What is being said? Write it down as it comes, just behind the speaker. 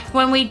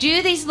when we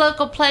do these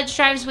local pledge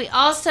drives, we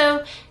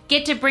also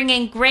get to bring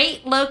in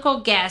great local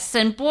guests.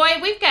 And boy,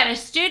 we've got a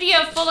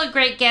studio full of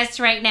great guests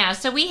right now.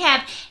 So we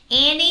have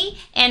Annie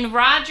and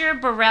Roger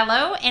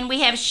Borrello, and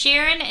we have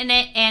Sharon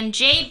and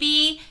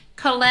JB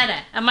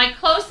Colletta. Am I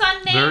close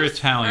on names? Very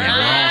Italian. We're all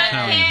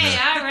Italian here. Okay,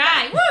 all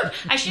right. Woo!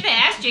 I should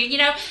have asked you. You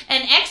know,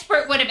 an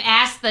expert would have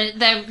asked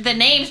the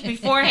names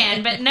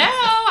beforehand, but no,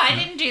 I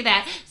didn't do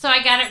that. So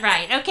I got it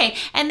right. Okay,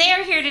 and they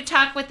are here to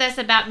talk with us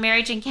about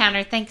Marriage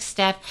Encounter. Thanks,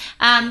 Steph.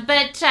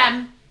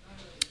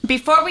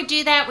 Before we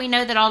do that, we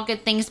know that all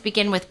good things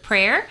begin with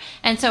prayer.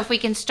 And so if we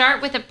can start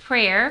with a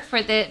prayer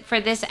for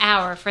this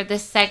hour, for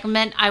this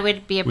segment, I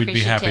would be appreciative.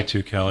 We'd be happy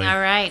to, Kelly. All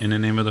right. In the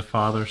name of the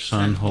Father,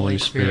 Son, Holy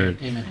Spirit.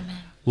 Amen. Amen.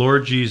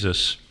 Lord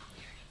Jesus,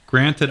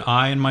 grant that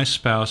I and my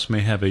spouse may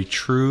have a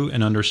true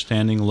and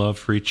understanding love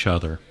for each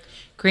other.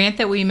 Grant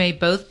that we may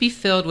both be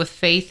filled with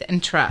faith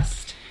and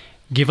trust.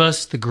 Give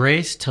us the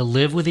grace to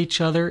live with each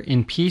other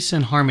in peace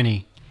and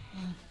harmony.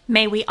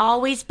 May we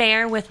always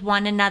bear with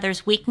one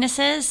another's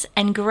weaknesses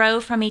and grow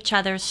from each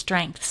other's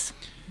strengths.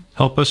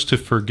 Help us to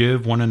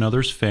forgive one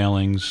another's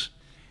failings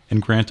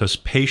and grant us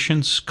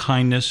patience,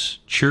 kindness,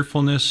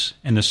 cheerfulness,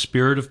 and the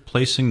spirit of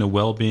placing the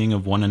well-being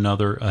of one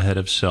another ahead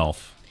of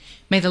self.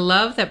 May the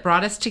love that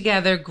brought us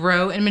together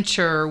grow and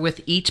mature with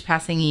each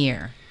passing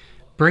year.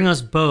 Bring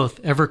us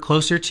both ever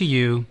closer to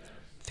you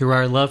through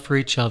our love for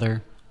each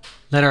other.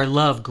 Let our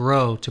love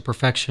grow to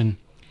perfection.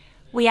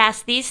 We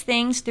ask these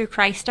things through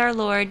Christ our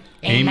Lord.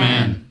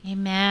 Amen.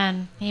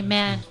 Amen.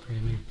 Amen.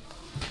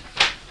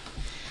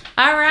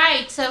 All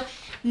right. So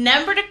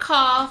number to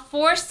call,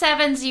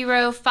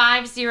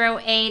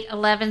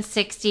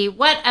 470-508-1160.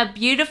 What a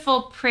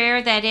beautiful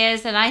prayer that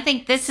is. And I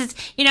think this is,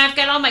 I've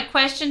got all my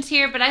questions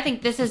here, but I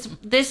think this is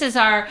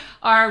our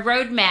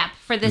roadmap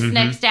for this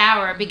next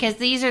hour, because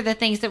these are the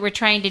things that we're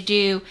trying to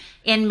do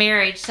in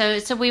marriage. So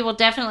we will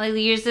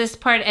definitely use this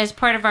part as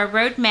part of our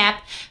roadmap.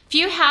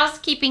 Few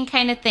housekeeping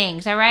kind of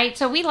things, all right?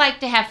 So we like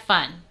to have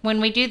fun.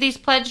 When we do these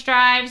pledge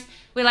drives,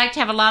 we like to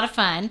have a lot of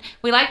fun.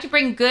 We like to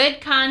bring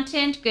good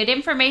content, good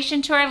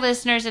information to our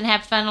listeners and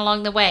have fun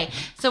along the way.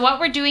 So what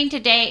we're doing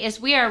today is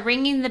we are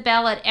ringing the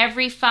bell at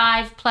every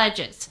 5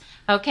 pledges.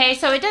 Okay,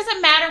 so it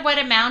doesn't matter what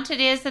amount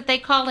it is that they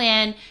call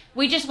in.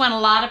 We just want a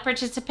lot of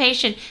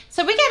participation.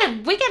 So we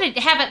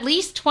gotta have at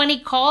least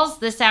 20 calls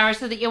this hour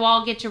so that you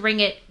all get to ring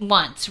it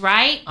once,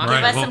 right? Right.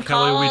 Give us Well, some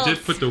Kelly, calls. we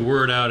did put the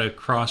word out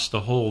across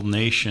the whole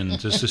nation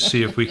just to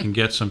see if we can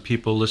get some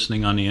people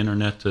listening on the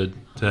internet to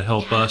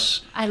help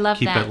us I love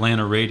keep that.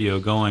 Atlanta radio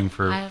going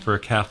for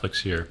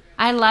Catholics here.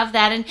 I love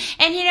that, and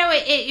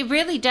it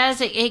really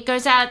does. It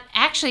goes out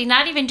actually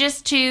not even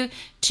just to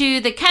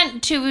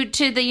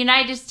the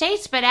United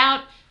States, but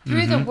out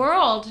through the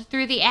world,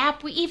 through the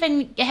app. We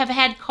even have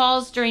had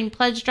calls during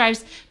pledge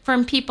drives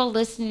from people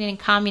listening in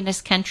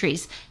communist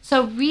countries.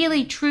 So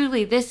really,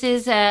 truly, this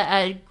is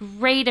a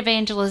great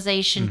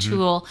evangelization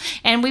tool.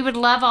 And we would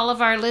love all of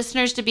our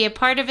listeners to be a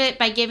part of it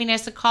by giving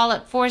us a call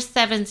at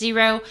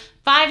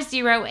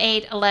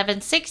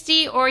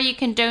 470-508-1160, or you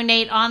can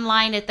donate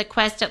online at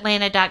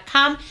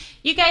thequestatlanta.com.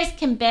 You guys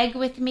can beg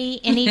with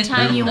me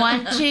anytime you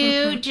want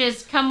to.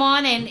 Just come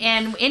on,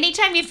 and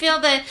anytime you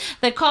feel the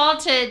call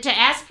to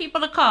ask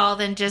people to call,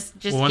 then just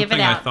give it out. One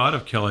thing I thought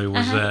of, Kelly,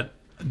 was that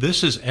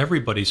this is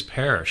everybody's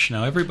parish.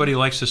 Now, everybody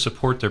likes to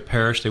support their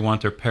parish. They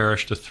want their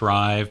parish to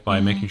thrive by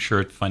making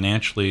sure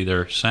financially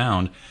they're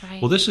sound. Right.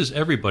 Well, this is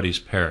everybody's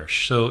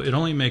parish. So it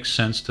only makes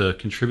sense to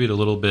contribute a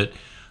little bit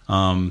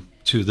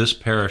to this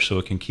parish so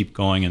it can keep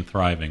going and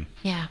thriving.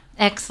 Yeah,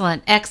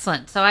 excellent.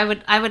 So I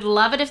would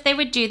love it if they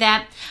would do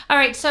that. All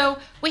right, so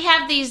we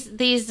have these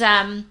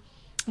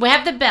we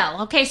have the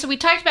bell. Okay, so we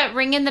talked about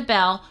ringing the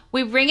bell.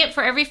 We ring it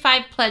for every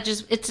 5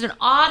 pledges. It's an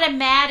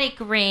automatic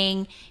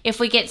ring if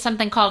we get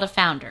something called a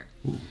founder.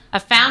 Ooh. A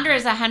founder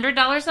is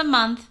 $100 a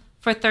month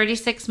for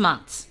 36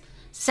 months.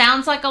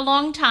 Sounds like a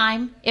long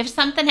time. If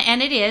something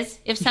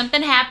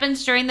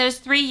happens during those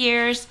 3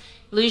 years,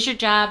 lose your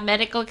job,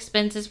 medical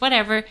expenses,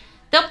 whatever,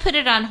 they'll put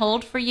it on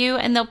hold for you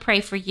and they'll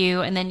pray for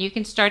you, and then you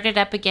can start it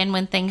up again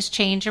when things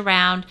change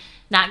around.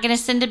 Not going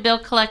to send a bill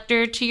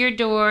collector to your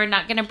door,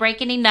 not going to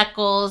break any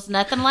knuckles,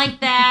 nothing like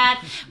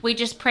that. We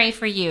just pray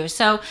for you.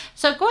 So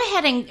go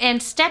ahead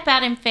and step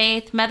out in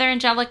faith. Mother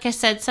Angelica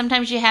said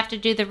sometimes you have to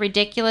do the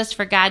ridiculous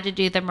for God to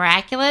do the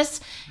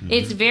miraculous.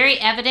 It's very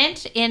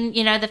evident in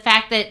the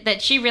fact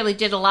that she really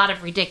did a lot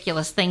of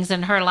ridiculous things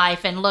in her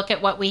life, and look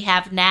at what we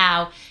have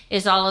now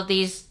is all of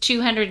these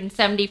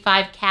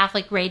 275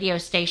 Catholic radio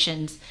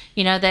stations,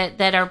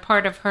 that are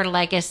part of her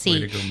legacy.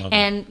 Way to go, Mother.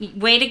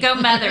 And way to go,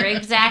 Mother,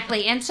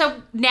 exactly. And so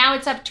now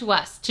it's up to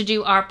us to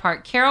do our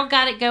part. Carol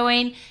got it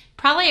going.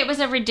 Probably it was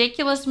a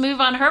ridiculous move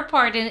on her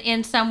part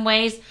in some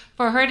ways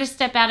for her to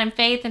step out in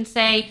faith and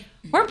say,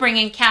 we're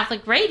bringing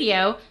Catholic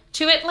radio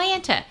to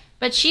Atlanta.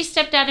 But she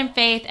stepped out in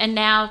faith, and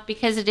now,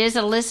 because it is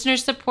a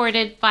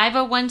listener-supported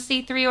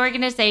 501c3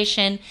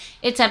 organization,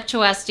 it's up to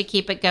us to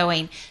keep it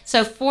going.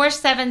 So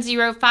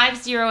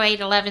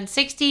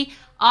 470-508-1160,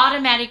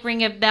 automatic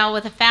ring a bell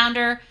with a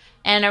founder,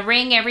 and a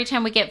ring every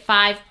time we get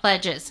 5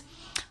 pledges.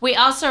 We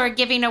also are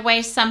giving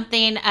away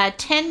something, a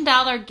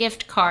 $10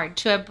 gift card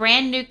to a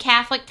brand new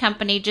Catholic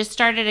company just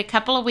started a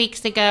couple of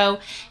weeks ago.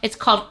 It's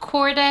called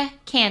Corda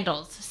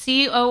Candles,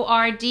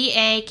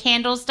 Corda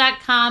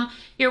candles.com.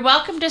 You're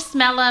welcome to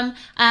smell them.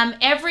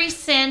 Every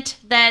scent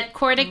that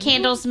Corda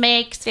Candles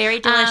makes. Very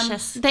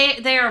delicious.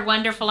 They are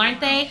wonderful,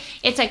 aren't they?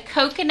 It's a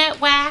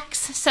coconut wax,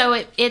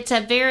 so it's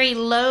a very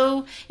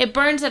low, it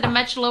burns at a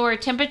much lower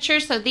temperature.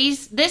 So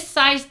this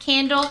size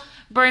candle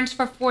burns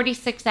for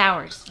 46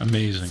 hours.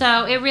 Amazing.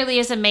 So it really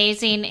is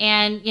amazing.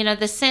 And,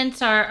 the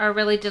scents are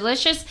really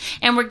delicious.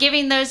 And we're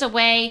giving those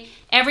away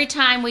every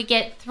time we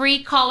get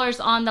 3 callers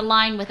on the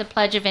line with a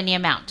pledge of any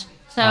amount.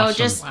 So Awesome.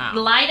 just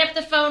light up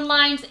the phone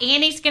lines.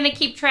 Annie's going to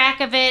keep track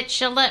of it.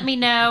 She'll let me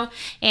know.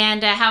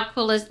 And how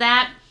cool is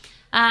that?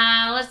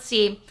 Let's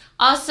see.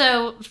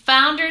 Also,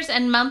 founders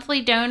and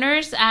monthly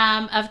donors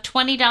of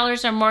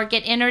 $20 or more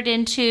get entered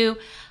into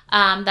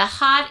the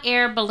hot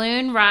air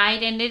balloon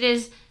ride. And it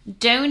is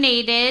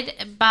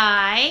donated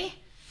by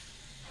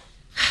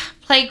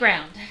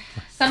Playground.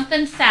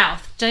 Something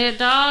South.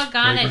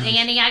 Doggone it,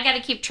 Annie. I got to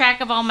keep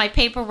track of all my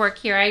paperwork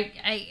here.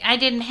 I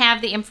didn't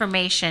have the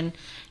information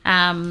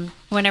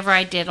whenever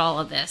I did all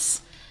of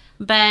this.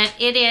 But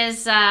it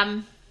is,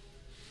 I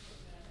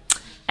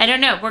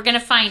don't know. We're going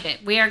to find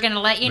it. We are going to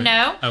let you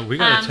know. We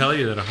got to tell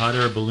you that a hot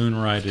air balloon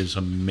ride is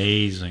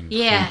amazing.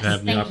 Yes, We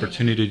have the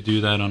opportunity to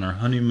do that on our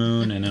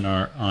honeymoon and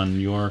on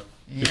your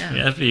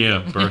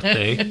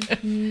birthday.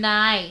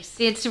 Nice.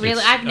 It's really,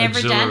 It's I've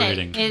never done it.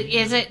 exhilarating.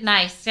 Is it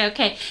nice?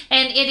 Okay.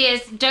 And it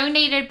is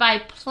donated by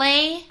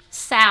Play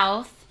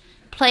South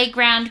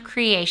Playground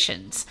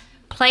Creations.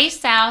 Play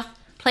South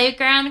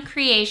Playground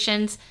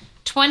Creations,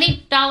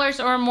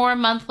 $20 or more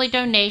monthly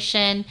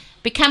donation.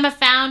 Become a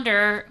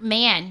founder.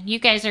 Man, you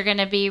guys are going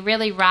to be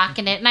really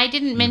rocking it. And I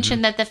didn't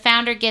mention that the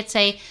founder gets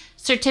a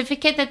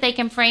certificate that they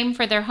can frame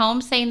for their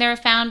home saying they're a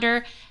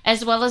founder,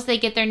 as well as they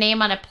get their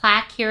name on a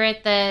plaque here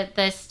at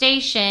the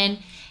station.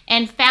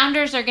 And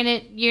founders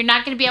you're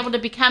not going to be able to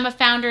become a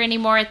founder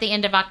anymore at the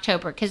end of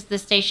October because the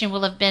station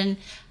will have been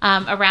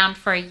around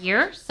for a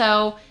year.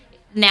 So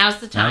now's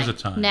the time.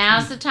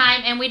 Now's the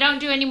time. And we don't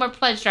do any more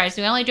pledge drives.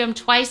 We only do them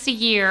twice a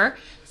year.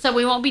 So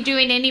we won't be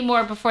doing any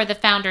more before the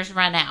founders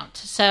run out.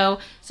 So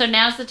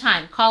now's the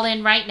time. Call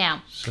in right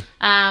now.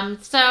 And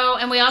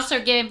we also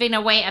are giving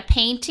away a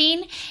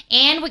painting.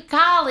 And we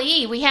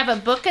have a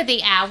book of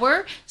the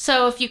hour.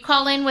 So if you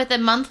call in with a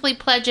monthly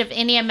pledge of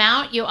any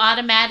amount, you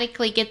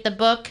automatically get the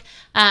book,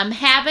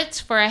 Habits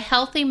for a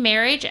Healthy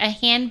Marriage, a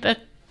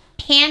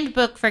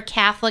handbook for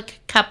Catholic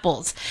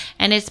couples.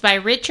 And it's by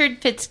Richard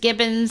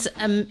Fitzgibbons,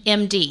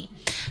 MD.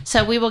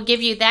 So we will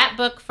give you that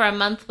book for a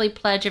monthly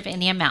pledge of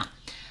any amount.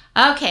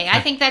 Okay, I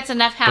think that's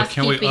enough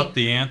housekeeping. But can we up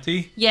the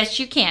ante? Yes,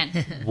 you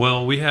can.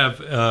 Well, we have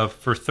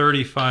for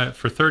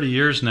 30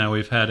 years now.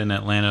 We've had in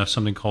Atlanta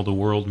something called the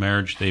World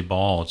Marriage Day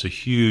Ball.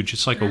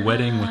 It's like a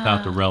wedding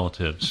without the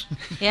relatives.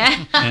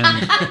 Yeah,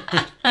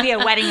 It'll be a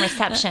wedding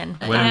reception.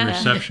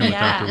 Reception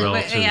without the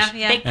relatives.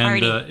 Big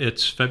party. And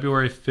it's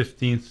February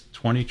 15th,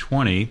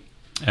 2020,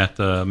 at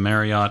the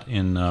Marriott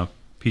in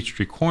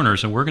Peachtree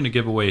Corners, and we're going to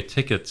give away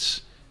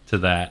tickets to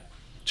that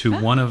to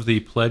one of the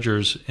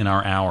pledgers in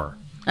our hour.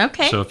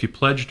 Okay. So if you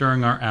pledge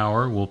during our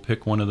hour, we'll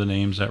pick one of the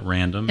names at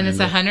random. And it's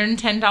a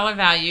 $110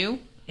 value.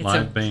 It's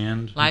live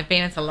band. Live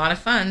band. It's a lot of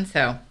fun.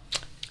 So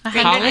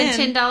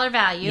 $110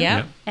 value.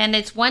 Yep. And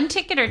it's one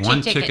ticket or two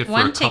One tickets? ticket for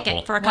One a ticket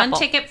couple. For a couple. One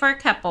ticket for a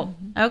couple.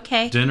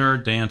 Okay. Dinner,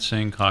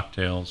 dancing,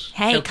 cocktails.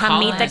 Hey, So come call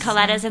meet the us.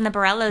 Colettas and the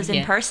Borrellos in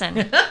Yeah.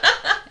 person.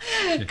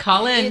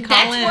 call in.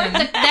 That's worth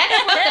the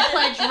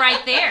pledge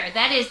right there.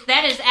 That is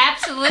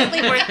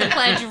absolutely worth the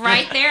pledge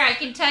right there. I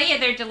can tell you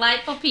they're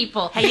delightful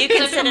people. Hey, you can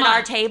So sit come at on.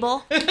 our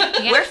table.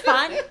 We're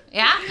fun.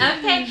 Yeah.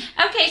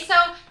 Okay. So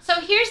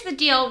here's the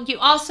deal. You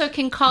also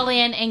can call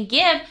in and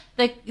give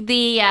the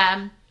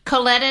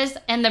Colettas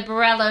and the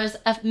Borrellos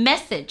a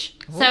message.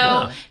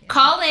 So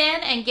call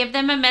in and give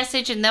them a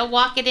message, and they'll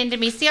walk it into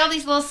me. See all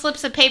these little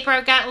slips of paper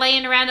I've got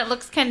laying around? It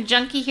looks kind of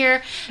junky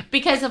here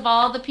because of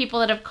all the people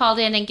that have called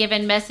in and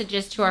given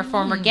messages to our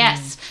former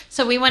guests.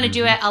 So we want to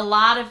do a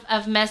lot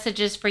of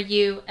messages for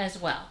you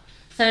as well.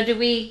 So should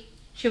we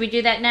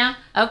do that now?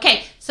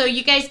 Okay, so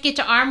you guys get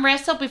to arm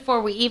wrestle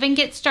before we even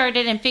get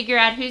started and figure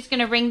out who's going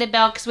to ring the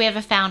bell because we have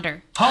a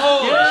founder.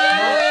 Holy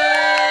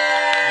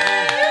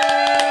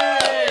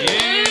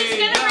Who's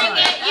going to ring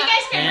it? You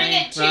guys can ring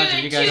it two Roger,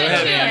 and you two guys and go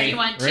ahead, two if Annie. you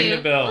want to. Ring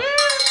the bell. All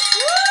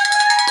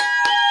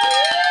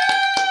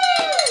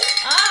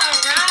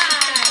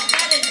right,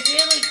 that is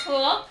really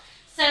cool.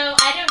 So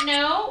I don't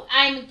know.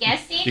 I'm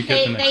guessing You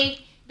get the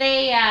next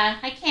they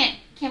I can't.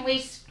 Can we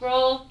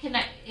scroll?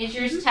 Is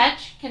yours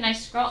touch? Can I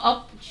scroll?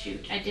 Oh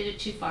shoot! I did it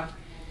too far.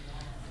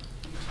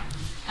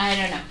 I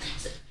don't know.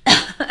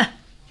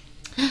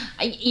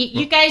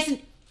 You guys,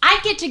 I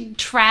get to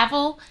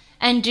travel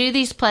and do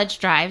these pledge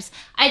drives.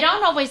 I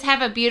don't always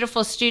have a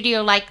beautiful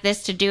studio like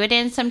this to do it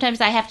in. Sometimes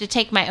I have to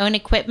take my own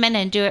equipment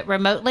and do it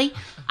remotely.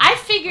 I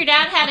figured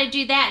out how to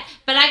do that,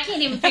 but I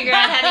can't even figure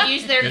out how to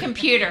use their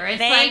computer. It's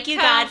Thank like, you,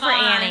 come God, for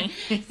on. Annie.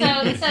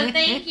 So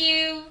thank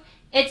you.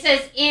 It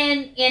says,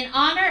 in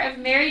honor of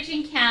Marriage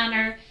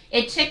Encounter,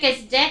 it took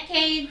us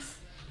decades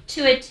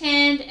to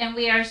attend, and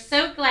we are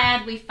so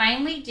glad we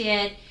finally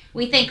did.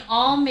 We think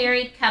all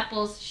married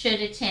couples should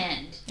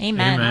attend.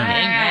 Amen. Amen. All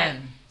right.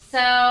 Amen. So,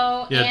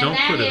 Yeah, and don't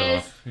that put it is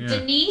off. Yeah.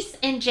 Denise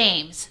and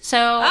James.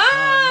 So,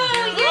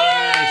 Oh,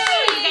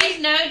 you guys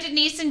know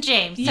Denise and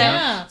James. So,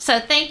 Yeah. so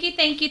thank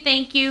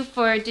you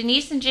for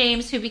Denise and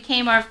James, who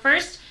became our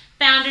first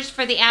founders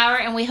for the hour,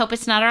 and we hope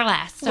it's not our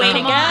last. So Way to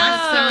come go. on.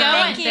 Awesome.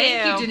 Thank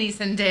Thank you, Denise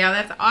and Dale.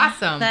 That's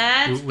awesome.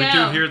 Let's We go.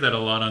 do hear that a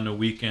lot on the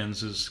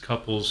weekends is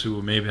couples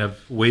who maybe have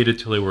waited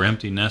till they were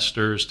empty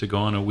nesters to go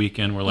on a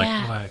weekend. We're like,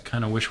 Yeah. oh, I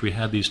kind of wish we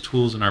had these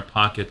tools in our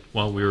pocket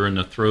while we were in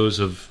the throes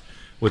of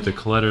what the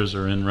Collettas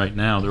are in right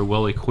now. They're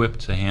well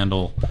equipped to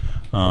handle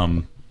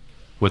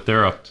what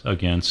they're up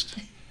against.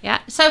 Yeah.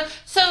 So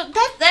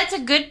that's a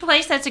good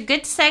place. That's a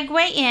good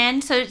segue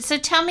in. So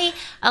tell me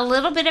a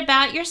little bit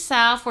about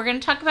yourself. We're going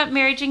to talk about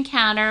Marriage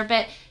Encounter,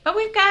 but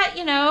we've got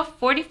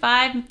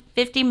 45,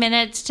 50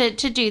 minutes to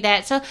do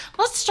that. So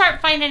let's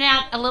start finding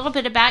out a little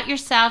bit about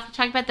yourself.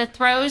 Talk about the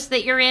throes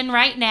that you're in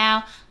right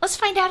now. Let's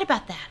find out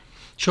about that.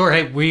 Sure.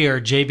 Hey, we are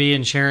JB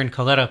and Sharon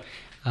Colletta.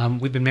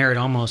 We've been married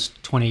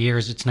almost 20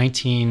 years. It's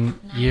 19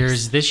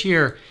 years this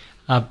year.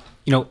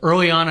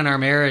 Early on in our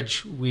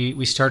marriage,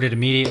 we started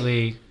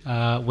immediately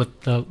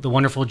with the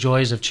wonderful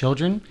joys of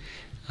children.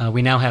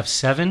 We now have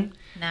 7.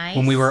 Nice.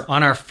 When we were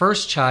on our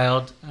first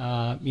child,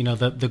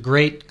 the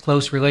great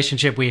close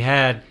relationship we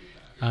had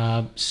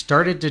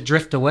started to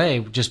drift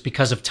away just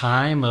because of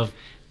time, of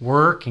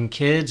work and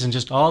kids, and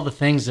just all the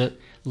things that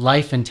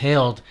life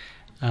entailed.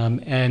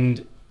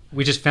 And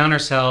we just found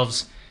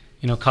ourselves,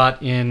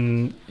 caught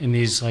in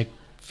these like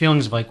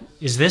feelings of like,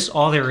 is this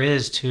all there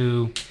is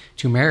to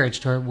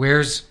marriage?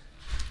 Where's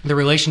the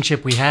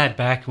relationship we had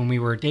back when we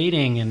were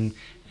dating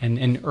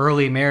and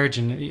early marriage,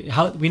 and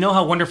how we know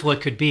how wonderful it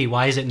could be.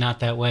 Why is it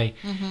not that way?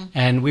 Mm-hmm.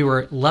 And we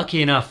were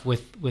lucky enough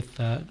with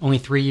only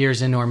 3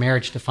 years into our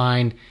marriage to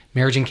find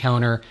Marriage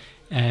Encounter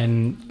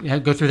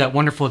and go through that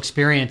wonderful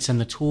experience, and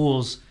the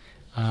tools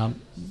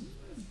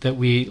that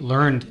we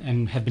learned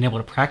and have been able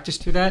to practice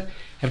through that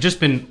have just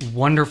been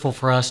wonderful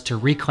for us to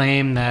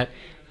reclaim that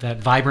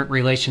vibrant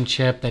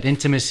relationship, that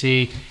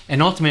intimacy,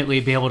 and ultimately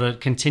be able to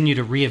continue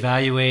to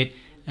reevaluate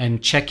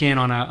and check in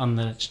on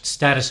the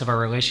status of our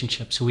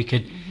relationship, so we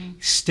could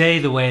stay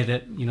the way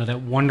that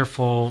that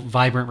wonderful,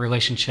 vibrant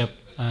relationship,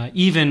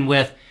 even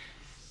with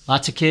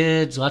lots of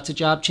kids, lots of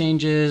job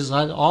changes,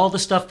 all the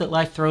stuff that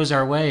life throws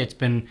our way. It's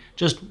been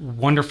just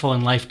wonderful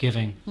and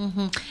life-giving.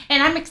 Mm-hmm.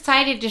 And I'm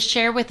excited to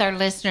share with our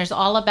listeners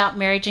all about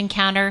Marriage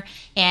Encounter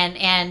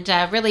and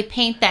really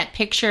paint that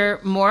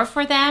picture more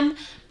for them.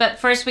 But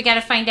first, we got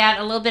to find out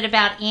a little bit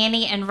about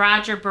Annie and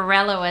Roger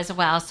Borrello as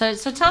well. So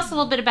tell us a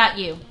little bit about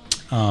you.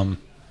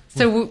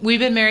 So we've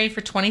been married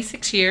for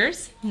 26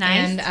 years.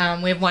 Nice.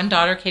 And we have one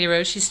daughter, Katie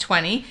Rose. She's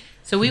 20.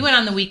 So we went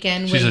on the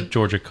weekend. She's at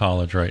Georgia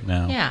College right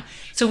now. Yeah.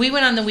 So we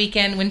went on the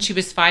weekend when she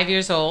was 5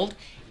 years old,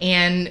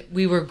 and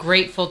we were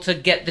grateful to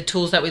get the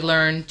tools that we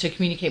learned to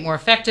communicate more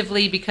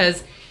effectively,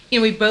 because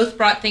we both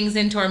brought things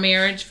into our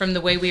marriage from the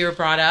way we were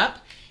brought up.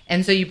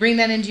 And so you bring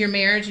that into your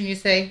marriage and you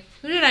say,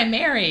 who did I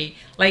marry?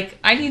 Like,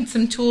 I need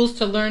some tools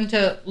to learn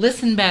to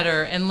listen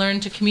better and learn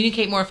to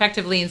communicate more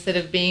effectively instead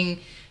of being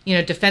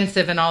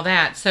defensive and all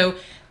that. So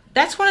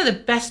that's one of the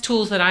best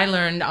tools that I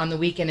learned on the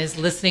weekend, is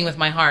listening with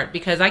my heart,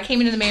 because I came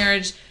into the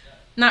marriage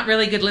not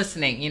really good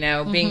listening,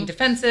 being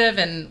defensive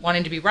and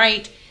wanting to be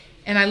right.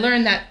 And I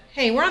learned that,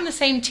 hey, we're on the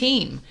same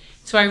team.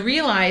 So I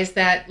realized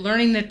that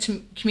learning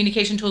the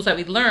communication tools that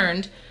we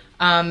learned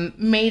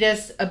made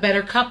us a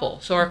better couple.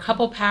 So our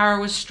couple power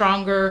was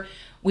stronger.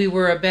 We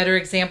were a better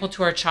example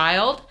to our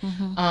child,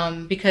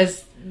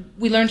 because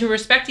we learned to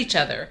respect each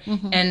other.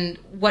 And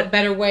what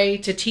better way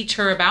to teach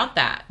her about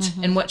that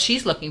and what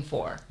she's looking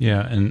for.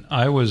 Yeah, and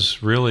I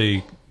was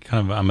really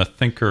I'm a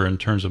thinker in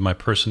terms of my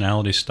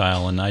personality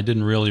style, and I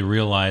didn't really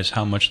realize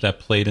how much that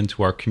played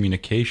into our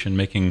communication,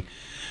 making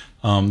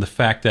the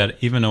fact that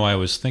even though I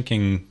was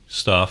thinking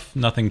stuff,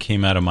 nothing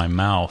came out of my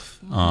mouth.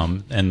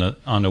 On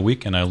the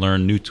weekend, I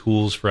learned new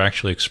tools for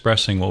actually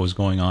expressing what was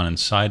going on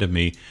inside of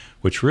me,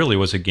 which really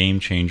was a game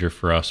changer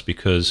for us,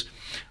 because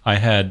I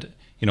had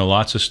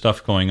lots of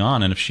stuff going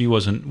on, and if she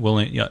wasn't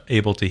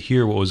able to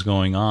hear what was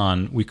going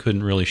on, we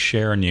couldn't really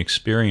share in the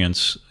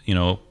experience,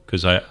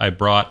 because I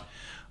brought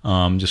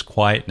just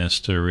quietness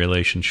to the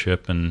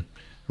relationship, and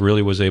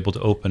really was able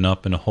to open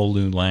up in a whole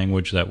new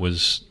language that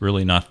was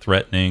really not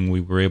threatening.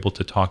 We were able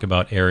to talk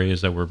about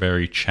areas that were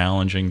very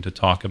challenging to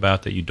talk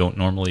about, that you don't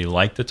normally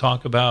like to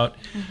talk about,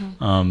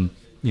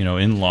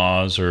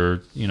 in-laws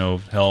or,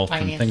 health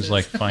Finances. And things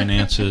like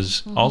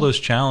finances, all those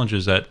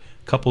challenges that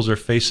couples are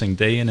facing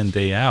day in and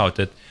day out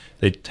that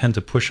they tend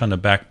to push on the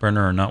back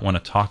burner or not want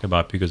to talk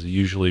about, because it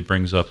usually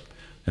brings up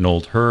an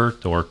old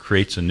hurt or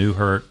creates a new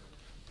hurt.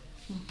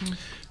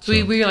 So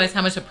we realize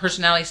how much of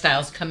personality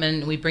styles come in,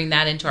 and we bring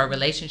that into our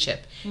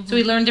relationship. So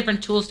we learn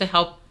different tools to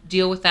help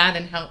deal with that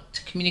and help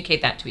to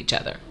communicate that to each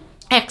other.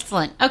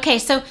 Excellent. Okay,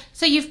 so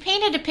you've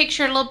painted a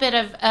picture a little bit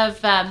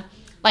of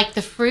like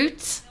the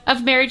fruits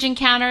of marriage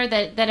encounter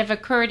that have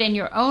occurred in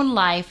your own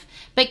life.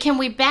 But can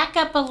we back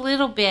up a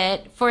little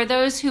bit for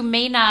those who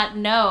may not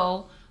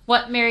know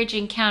what marriage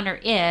encounter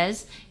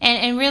is,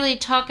 and really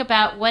talk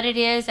about what it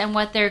is and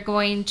what they're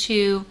going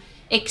to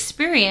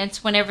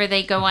experience whenever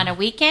they go on a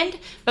weekend?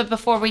 But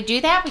before we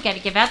do that, we got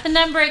to give out the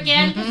number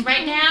again, because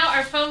right now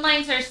our phone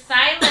lines are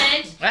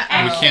silent.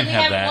 Actually, can't we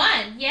have have that.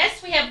 one.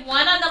 Yes, we have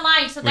one on the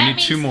line. So We that need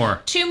means 2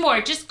 more. 2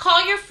 more. Just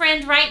call your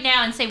friend right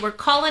now and say we're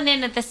calling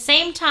in at the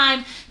same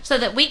time so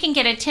that we can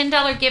get a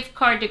 $10 gift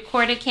card to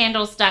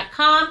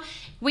CorettaCandles.com.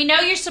 We know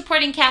you're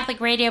supporting Catholic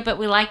Radio, but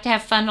we like to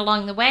have fun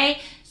along the way.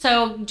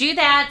 So do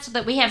that so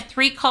that we have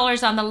 3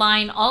 callers on the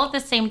line all at the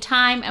same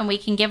time, and we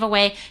can give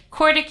away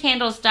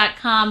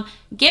CorettaCandles.com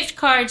gift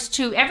cards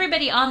to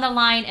everybody on the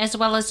line as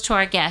well as to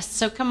our guests.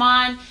 So come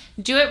on,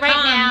 do it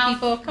right now.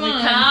 People, come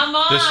on. Come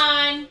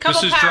on.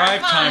 This is power,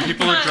 drive come time. on,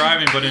 People come are on.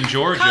 driving, but in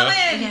Georgia, Come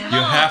in, you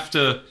come on. have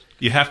to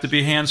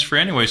be hands free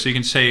anyway. So you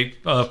can say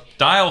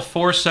dial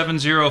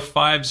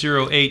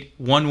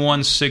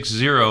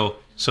 470-508-1160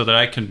 so that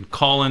I can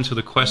call into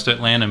the Quest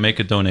Atlanta and make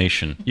a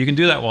donation. You can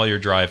do that while you're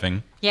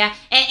driving. Yeah,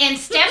 and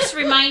Steph's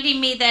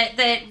reminding me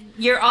that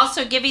you're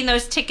also giving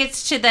those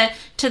tickets to the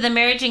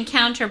Marriage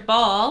Encounter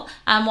Ball.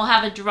 We'll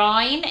have a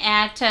drawing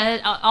at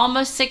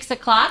almost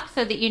 6:00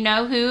 so that you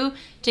know who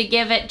to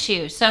give it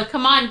to. So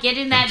come on, get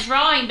in that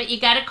drawing, but you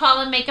got to call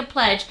and make a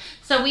pledge.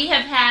 So we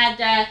have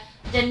had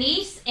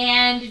Denise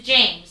and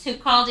James who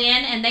called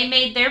in, and they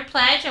made their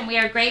pledge, and we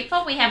are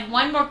grateful. We have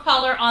one more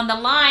caller on the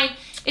line.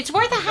 It's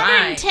worth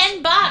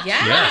 $110.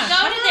 Yeah. Yes.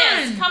 Go to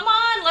this. Come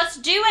on, let's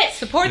do it.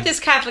 Support this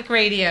Catholic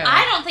radio.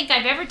 I don't think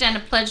I've ever done a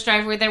pledge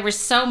drive where there were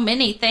so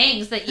many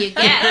things that you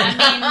get. I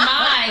mean,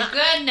 my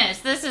goodness,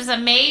 this is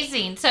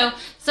amazing. So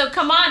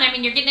come on. I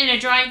mean, you're getting a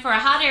drawing for a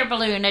hot air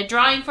balloon, a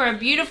drawing for a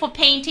beautiful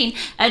painting,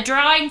 a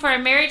drawing for a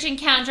Marriage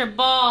Encounter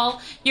Ball.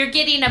 You're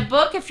getting a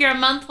book if you're a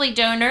monthly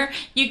donor.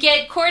 You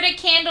get Corda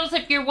candles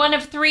if you're one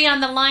of 3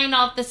 on the line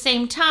all at the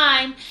same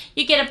time.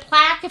 You get a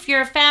plaque if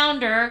you're a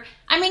founder.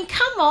 I mean,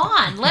 come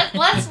on.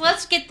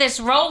 Let's get this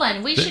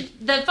rolling.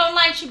 The phone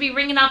line should be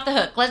ringing off the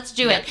hook. Let's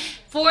do it.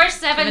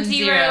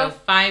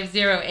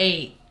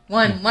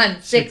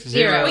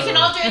 470-508-1160. We can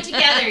all do it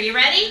together. You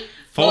ready?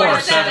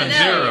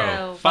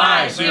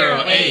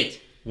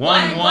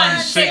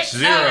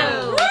 470-508-1160.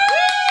 All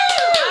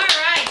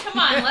right, come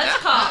on.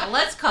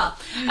 Let's call.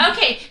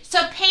 Okay,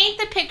 so paint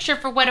the picture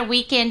for what a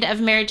weekend of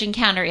Marriage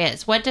Encounter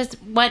is. What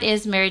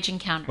is Marriage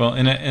Encounter? Well,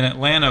 in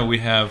Atlanta, we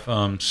have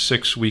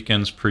 6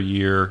 weekends per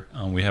year.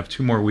 We have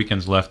 2 more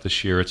weekends left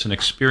this year. It's an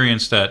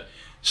experience that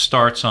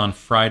starts on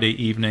Friday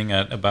evening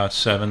at about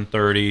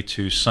 7:30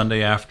 to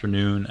Sunday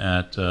afternoon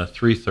at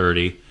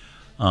 3:30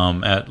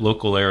 at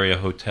local area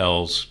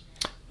hotels.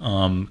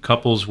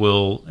 Couples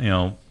will,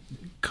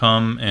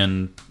 come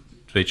and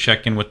they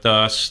check in with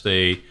us.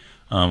 They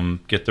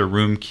get their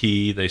room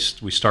key.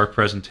 We start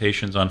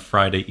presentations on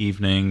Friday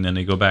evening, then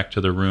they go back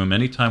to their room.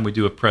 Anytime we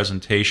do a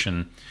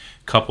presentation,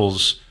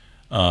 couples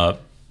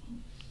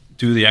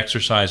do the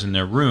exercise in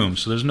their room.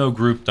 So there's no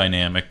group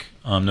dynamic,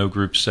 no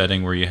group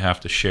setting where you have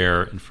to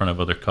share in front of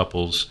other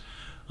couples.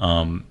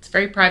 It's a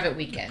very private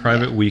weekend.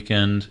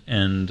 Weekend,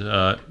 and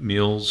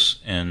meals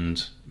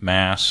and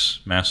mass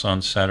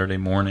on Saturday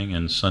morning,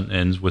 and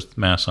ends with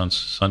mass on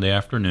Sunday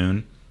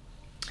afternoon.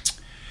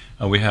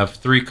 We have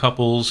 3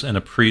 couples and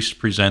a priest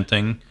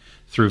presenting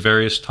through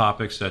various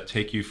topics that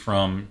take you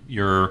from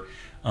your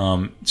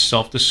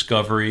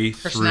self-discovery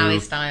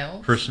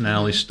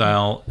Personality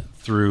style,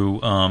 through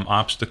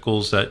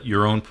obstacles that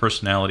your own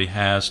personality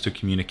has, to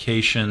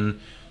communication,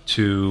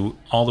 to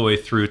all the way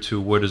through to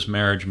what does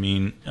marriage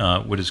mean,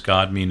 what does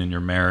God mean in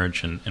your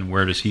marriage, and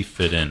where does He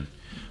fit in.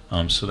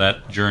 So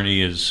that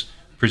journey is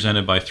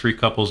presented by 3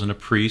 couples and a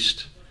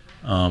priest.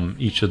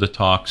 Each of the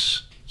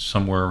talks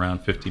somewhere around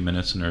 50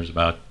 minutes, and there's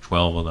about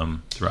 12 of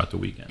them throughout the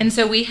weekend. And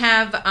so we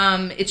have,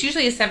 it's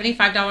usually a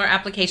 $75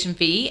 application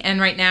fee.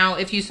 And right now,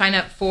 if you sign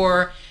up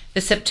for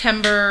the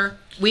September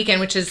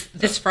weekend, which is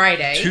this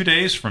Friday. 2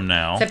 days from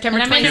now. September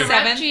And I'm going to 27th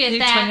interrupt you at through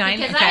that 29th.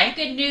 because Okay. I have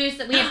good news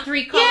that we have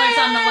 3 callers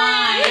on the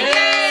line.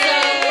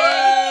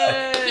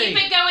 So keep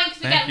it going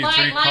because we Thank you, got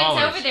 3 lines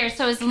callers. over there.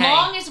 So as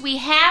long as we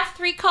have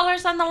 3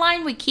 callers on the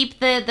line, we keep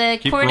the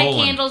Keep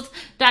rolling.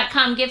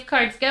 CorettaCandles.com gift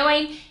cards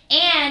going.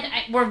 And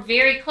we're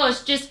very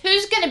close. Just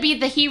who's going to be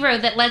the hero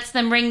that lets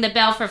them ring the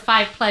bell for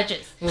 5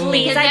 pledges?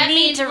 Please, Because I that need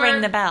means to we're-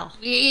 ring the bell.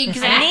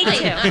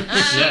 Exactly. I need to.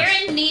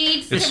 Sharon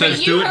needs to. It says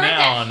you do it heard now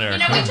that. on there. You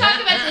know, we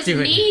talk about this Do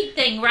it. need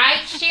thing,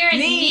 right? Sharon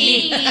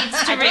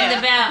needs to ring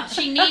the bell.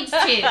 She needs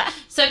to.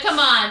 So come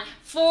on.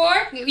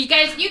 4. You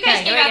guys Okay,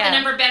 gave here we out the go.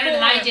 number better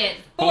than I did.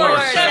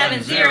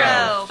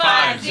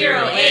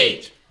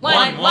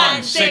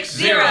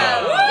 470-508-1160. All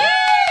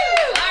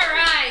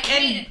right.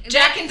 And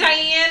Jack and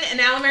Diane and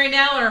Alan Mary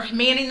Nell are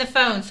manning the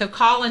phone. So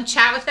call and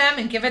chat with them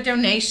and give a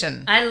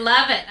donation. I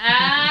love it.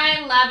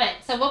 I love it.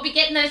 So we'll be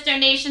getting those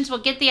donations. We'll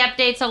get the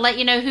updates. I'll let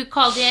you know who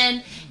called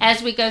in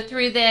as we go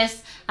through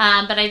this.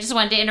 but I just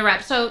wanted to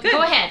interrupt. So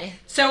go ahead.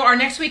 So our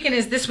next weekend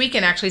is this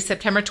weekend, actually,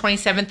 September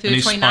 27th through the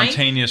Any 29th.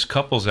 spontaneous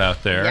couples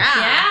out there?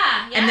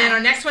 Yeah. And then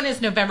our next one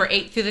is November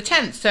 8th through the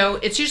 10th. So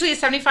it's usually a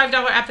 $75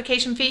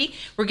 application fee.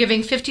 We're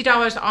giving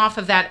 $50 off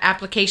of that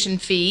application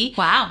fee.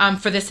 Wow.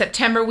 For the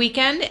September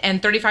weekend,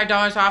 and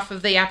 $35 off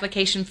of the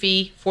application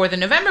fee for the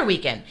November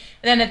weekend.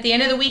 And then at the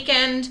end of the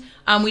weekend,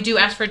 we do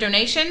ask for a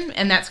donation,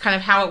 and that's kind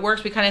of how it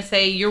works. We kind of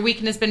say your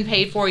weekend has been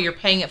paid for, you're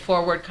paying it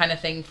forward kind of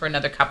thing for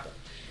another couple.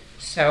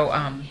 So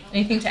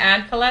anything to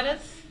add, Colletta?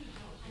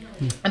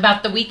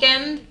 About the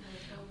weekend?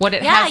 What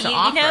it has to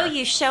offer? You know,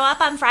 you show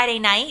up on Friday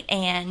night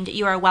and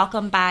you are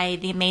welcomed by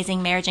the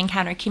amazing Marriage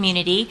Encounter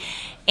community,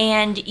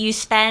 and you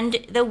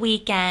spend the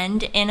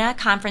weekend in a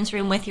conference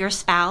room with your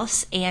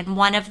spouse, and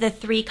one of the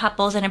three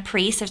couples and a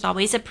priest, there's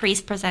always a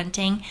priest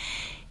presenting,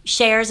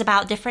 shares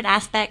about different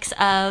aspects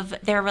of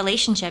their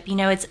relationship. You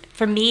know,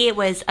 for me, it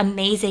was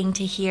amazing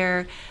to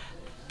hear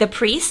the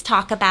priests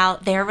talk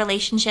about their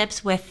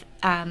relationships with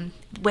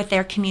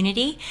their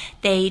community.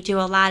 They do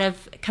a lot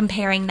of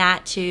comparing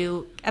that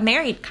to a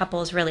married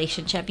couple's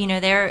relationship. You know,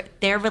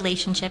 their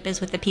relationship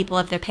is with the people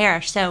of their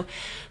parish. So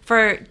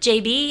for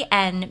JB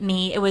and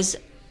me, it was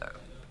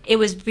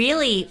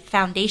really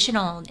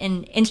foundational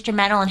and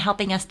instrumental in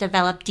helping us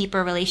develop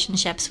deeper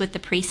relationships with the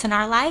priests in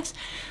our lives.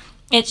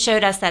 It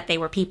showed us that they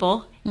were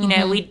people. You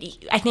know,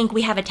 I think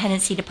we have a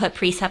tendency to put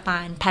priests up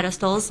on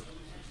pedestals,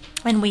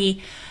 and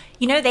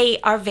they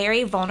are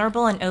very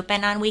vulnerable and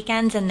open on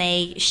weekends, and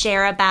they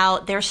share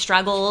about their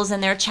struggles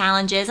and their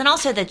challenges and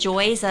also the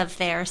joys of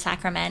their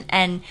sacrament.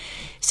 And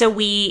so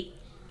we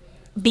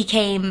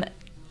became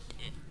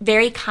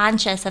very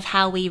conscious of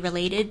how we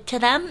related to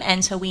them,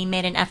 and so we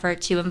made an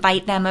effort to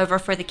invite them over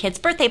for the kids'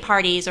 birthday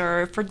parties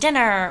or for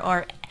dinner,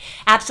 or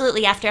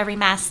absolutely after every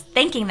Mass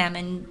thanking them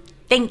and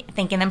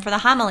thanking them for the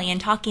homily and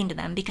talking to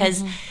them,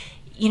 because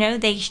you know,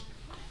 they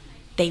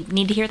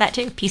need to hear that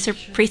too. Priests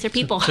are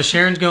people. So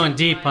Sharon's going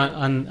deep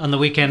on the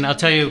weekend. I'll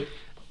tell you,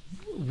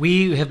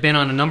 we have been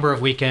on a number of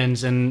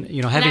weekends, and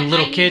you know, having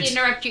little kids. I need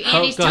to interrupt you.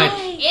 Annie's go ahead.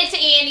 It's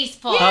Annie's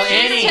fault. Oh,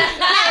 Annie.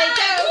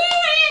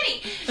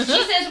 Annie.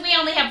 She says we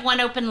only have one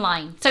open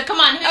line. So come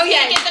on, who's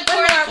gonna get the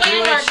cord?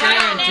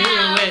 Sharon,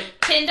 do it.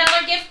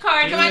 $10 gift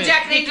card. Come on,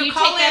 Jack and Angel,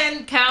 call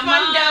in. Come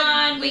on,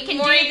 Doug. We can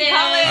do this.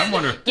 I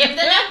wonder. Give the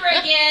number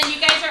again. You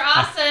guys are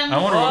awesome. I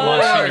wonder what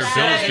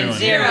Monsignor Bill's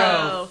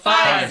doing.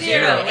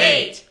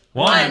 508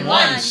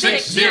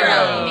 1160.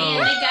 Man,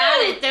 they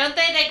got it, don't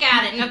they? They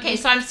got it. Okay,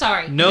 so I'm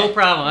sorry. No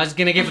problem. I was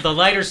going to give it the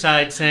lighter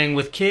side, saying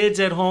with kids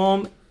at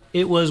home,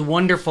 it was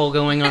wonderful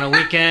going on a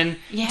weekend,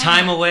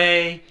 time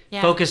away,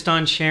 focused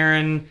on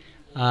Sharon.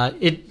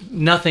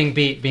 Nothing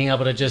beat being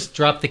able to just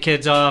drop the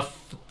kids off,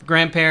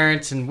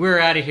 grandparents, and we're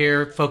out of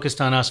here,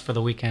 focused on us for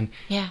the weekend.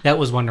 Yeah. That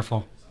was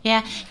wonderful.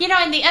 Yeah. You know,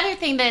 and the other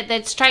thing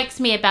that strikes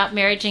me about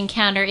Marriage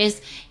Encounter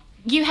is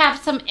you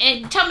have tell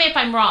me if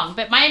I'm wrong,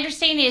 but my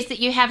understanding is that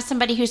you have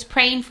somebody who's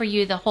praying for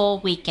you the whole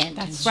weekend.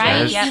 That's right.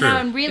 That is true. You know,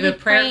 and really The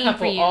prayer praying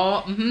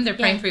couple for you. they're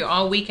praying for you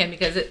all weekend,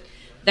 because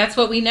that's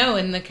what we know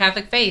in the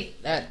Catholic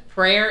faith, that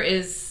prayer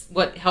is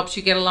what helps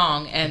you get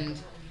along. And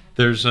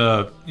there's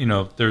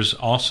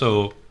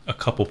also a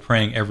couple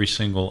praying every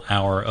single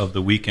hour of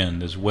the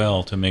weekend as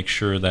well, to make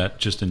sure that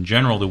just in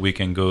general the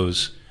weekend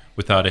goes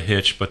without a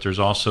hitch. But there's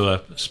also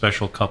a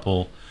special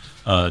couple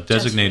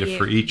designated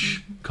for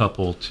each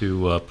couple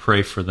to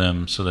pray for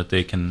them, so that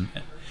they can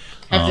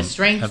have the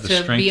strength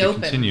to be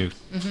open. Continue.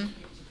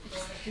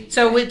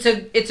 So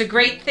it's a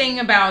great thing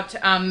about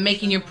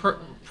making your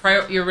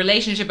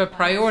relationship a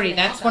priority.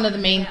 That's one of the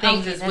main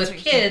things. Is with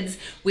kids,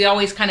 we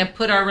always kind of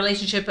put our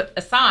relationship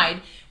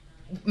aside,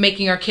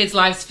 making our kids'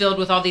 lives filled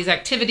with all these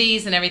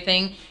activities and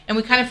everything, and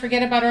we kind of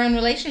forget about our own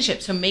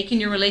relationship. So making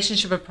your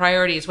relationship a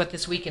priority is what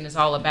this weekend is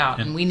all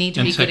about, and we need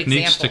to be good examples.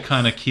 And techniques to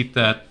kind of keep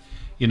that,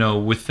 you know,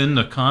 within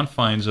the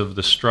confines of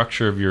the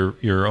structure of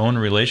your own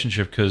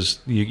relationship, because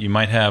you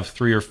might have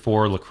 3 or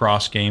 4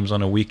 lacrosse games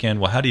on a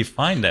weekend. Well, how do you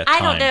find that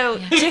time? I don't know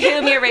to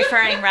whom you're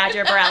referring,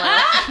 Roger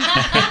Borrello.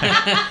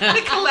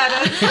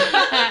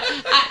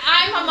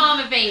 I'm a mom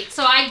of 8,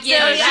 so I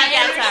get it.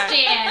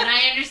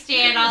 I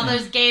understand all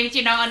those games,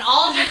 you know, on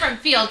all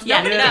different fields.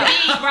 Nobody can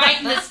be right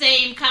in the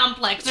same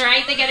complex,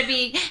 right? They got to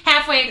be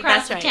halfway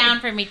across the town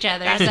from each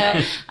other.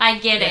 I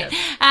get it.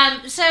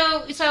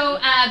 So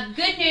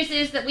good news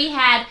is that we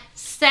had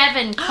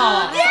 7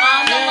 calls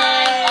on the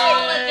line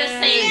all at the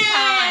same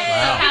time.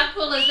 Wow. So how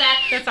cool is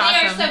that? That's They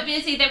awesome. are so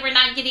busy that we're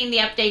not getting the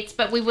updates,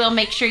 but we will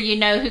make sure you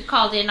know who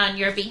called in on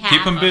your behalf.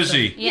 Keep them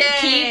busy. Yeah,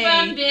 keep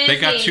them busy. They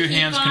got 2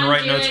 hands, can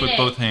write notes with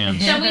both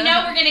hands. So we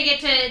know we're going to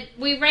get to.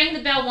 We rang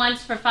the bell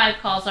once for 5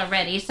 calls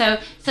already. So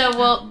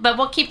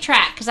we'll keep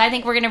track, because I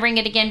think we're going to ring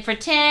it again for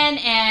 10,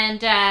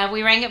 and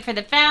we rang it for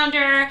the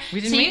founder. So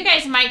you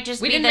guys might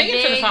just be the big.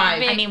 It for the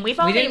 5. I mean, we've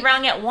only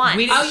rung it once.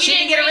 You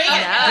didn't get a ring?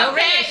 Go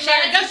ring it,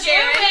 Sharon. Go,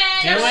 Sharon.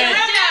 Do it.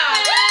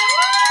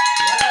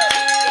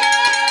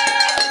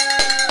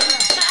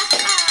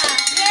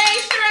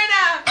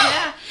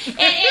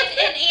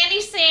 And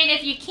Andy's saying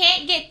if you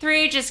can't get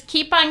through, just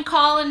keep on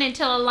calling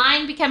until a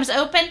line becomes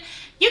open.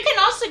 You can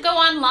also go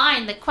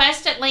online,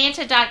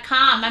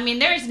 thequestatlanta.com. I mean,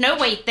 there is no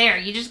wait there.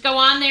 You just go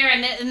on there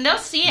and they'll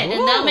see it,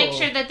 and they'll make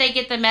sure that they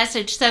get the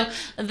message. So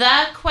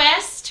the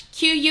Quest,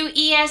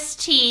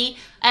 Quest,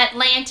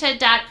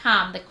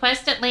 Atlanta.com.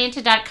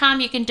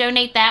 Thequestatlanta.com. You can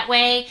donate that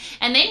way,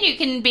 and then you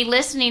can be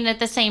listening at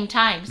the same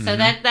time. So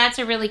that's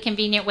a really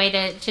convenient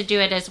way to do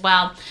it as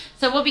well.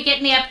 So we'll be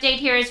getting the update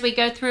here as we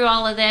go through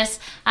all of this.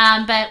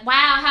 But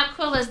wow, how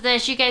cool is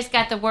this? You guys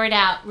got the word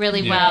out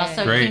really well.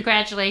 So great.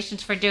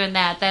 Congratulations for doing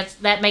that.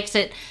 That makes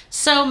it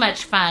so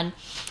much fun.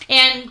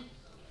 And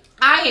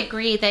I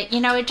agree that,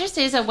 it just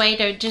is a way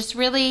to just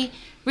really,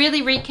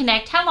 really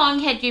reconnect. How long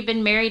had you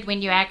been married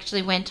when you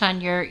actually went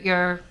on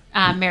your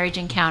marriage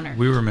encounter?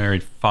 We were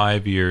married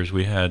 5 years.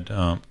 We had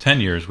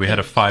 10 years. We had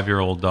a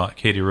 5-year-old daughter.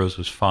 Katie Rose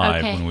was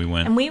 5 when we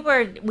went. And we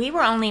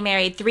were only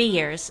married 3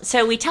 years.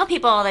 So we tell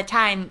people all the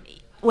time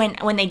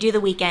when they do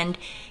the weekend,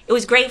 it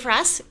was great for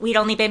us. We'd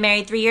only been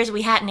married 3 years.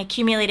 We hadn't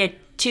accumulated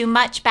too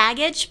much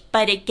baggage,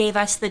 but it gave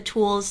us the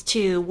tools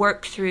to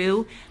work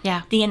through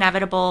the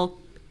inevitable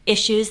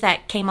issues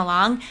that came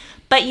along.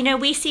 But,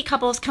 we see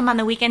couples come on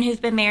the weekend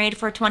who've been married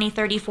for 20,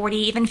 30, 40,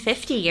 even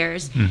 50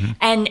 years.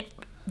 And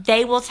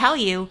they will tell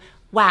you,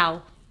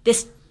 wow,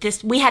 this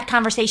we had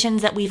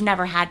conversations that we've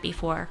never had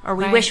before, or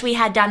we wish we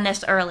had done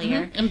this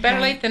earlier. And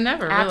better late than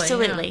never, really.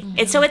 Absolutely.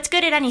 Yeah. So it's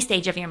good at any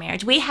stage of your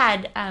marriage. We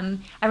had, I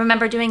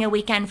remember doing a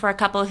weekend for a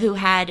couple who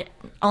had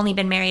only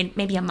been married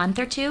maybe a month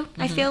or two,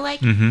 I feel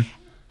like.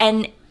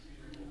 And,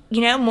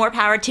 more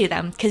power to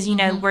them, because,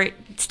 we're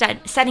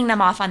setting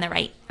them off on the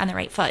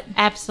right foot.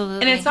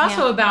 Absolutely. And it's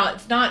also about,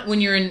 it's not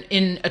when you're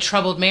in a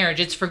troubled marriage.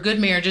 It's for good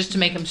marriages to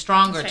make them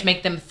stronger, to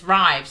make them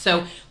thrive.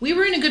 So we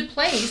were in a good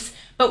place,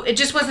 but it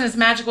just wasn't as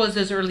magical as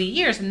those early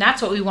years. And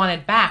that's what we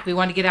wanted back. We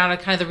wanted to get out of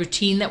kind of the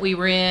routine that we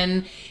were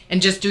in and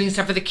just doing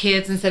stuff for the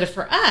kids instead of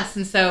for us.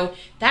 And so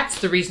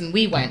that's the reason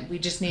we went. We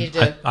just needed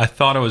to. I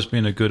thought I was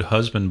being a good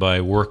husband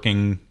by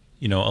working,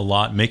 a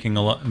lot,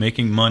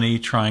 making money,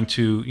 trying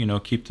to,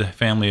 keep the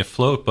family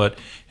afloat.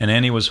 And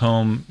Annie was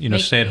home,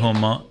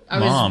 stay-at-home mom.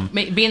 I was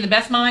being the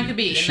best mom I could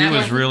be. She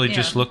was really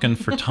just looking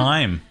for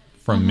time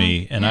from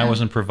me, and I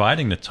wasn't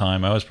providing the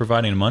time. I was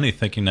providing the money,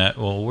 thinking that,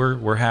 well,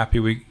 we're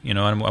happy.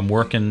 I'm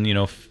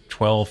working,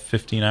 12,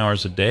 15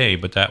 hours a day,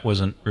 but that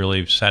wasn't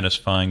really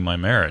satisfying my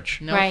marriage.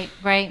 Nope.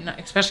 Right.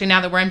 Especially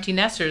now that we're empty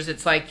nesters,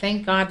 it's like,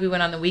 thank God we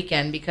went on the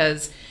weekend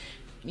because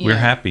we're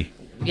happy.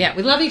 Yeah,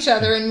 we love each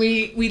other, and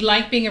we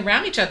like being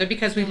around each other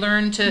because we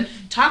learn to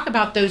talk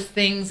about those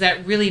things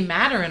that really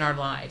matter in our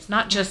lives,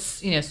 not just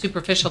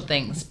superficial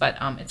things, but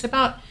it's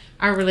about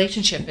our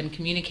relationship and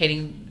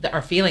communicating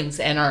our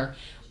feelings and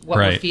what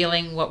we're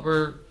feeling,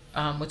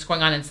 what's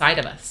going on inside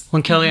of us.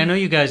 Well, Kelly, I know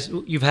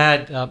you've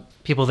had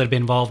people that have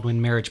been involved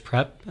in marriage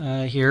prep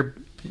here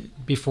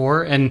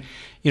before, and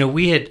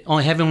we had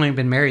only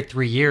been married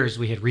 3 years.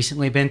 We had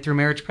recently been through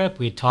marriage prep.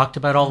 We had talked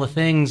about all the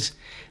things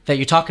that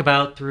you talk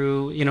about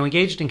through,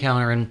 Engaged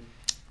Encounter. And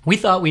we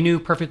thought we knew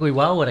perfectly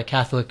well what a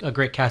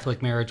great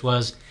Catholic marriage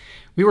was.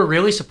 We were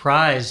really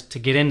surprised to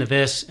get into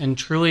this and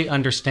truly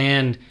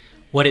understand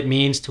what it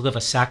means to live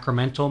a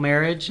sacramental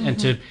marriage and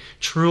to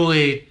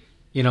truly,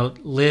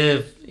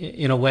 live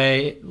in a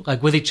way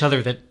like with each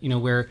other that,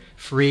 we're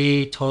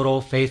free, total,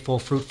 faithful,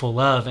 fruitful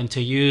love, and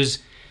to use,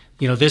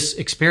 this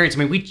experience. I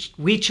mean,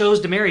 we chose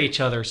to marry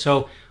each other.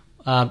 So,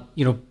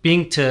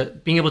 being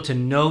able to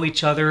know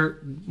each other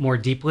more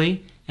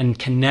deeply and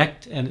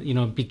connect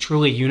and, be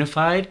truly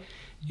unified,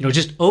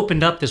 just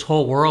opened up this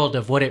whole world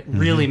of what it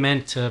really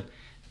meant to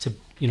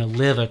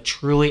live a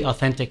truly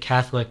authentic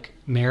Catholic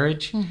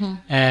marriage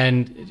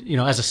and,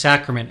 as a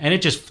sacrament. And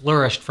it just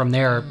flourished from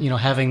there,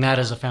 having that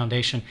as a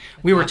foundation.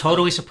 We were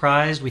totally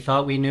surprised. We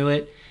thought we knew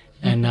it.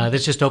 And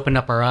this just opened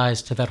up our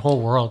eyes to that whole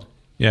world.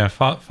 Yeah,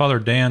 Father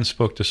Dan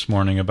spoke this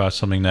morning about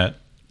something that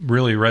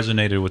really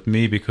resonated with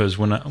me, because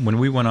when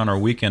we went on our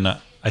weekend,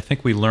 I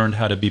think we learned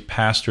how to be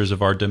pastors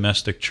of our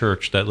domestic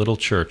church, that little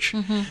church.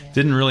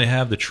 Didn't really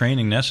have the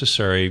training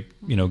necessary,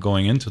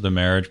 going into the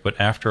marriage, but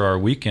after our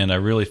weekend, I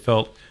really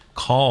felt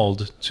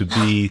called to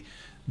be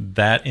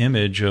that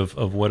image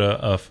of what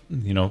a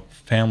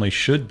family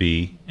should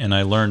be, and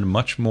I learned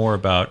much more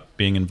about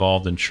being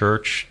involved in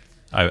church.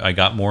 I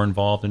got more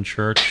involved in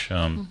church,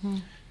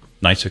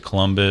 Knights of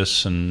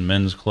Columbus and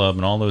Men's Club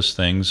and all those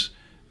things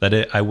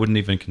that I wouldn't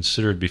even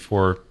considered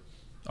before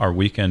our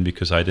weekend,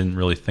 because I didn't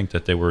really think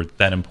that they were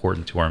that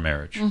important to our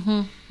marriage.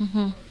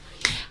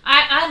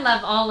 I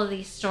love all of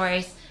these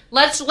stories.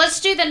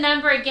 Let's do the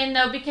number again,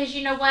 though, because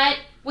you know what?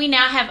 We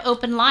now have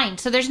open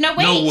lines, so there's no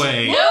wait. No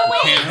way. No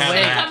wait. Can't have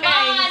that. Come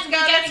on, we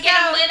got to get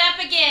them lit up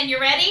again. You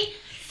ready?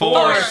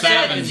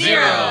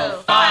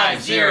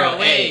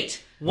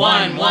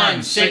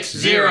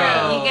 470-508-1160. You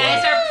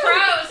guys are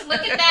pros.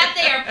 Look at that.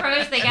 They are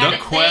pros. They got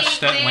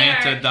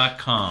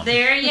TheQuestatlanta.com.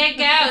 There you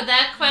go.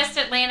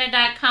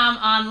 TheQuestatlanta.com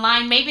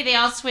online. Maybe they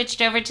all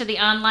switched over to the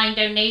online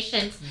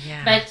donations.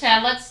 Yeah. But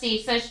let's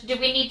see. So do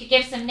we need to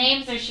give some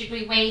names, or should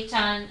we wait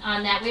on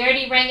that? We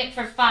already rang it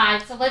for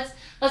 5. So let's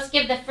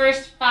give the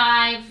first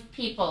 5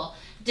 people.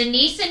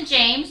 Denise and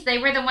James. They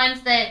were the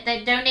ones that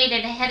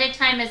donated ahead of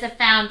time as a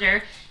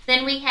founder.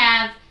 Then we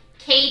have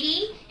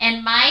Katie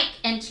and Mike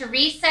and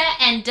Teresa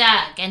and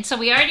Doug. And so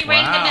we already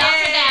rang the bell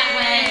for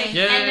that one.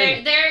 Yay.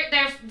 And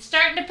they're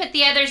starting to put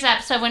the others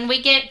up. So when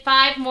we get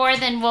 5 more,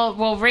 then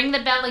we'll ring the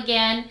bell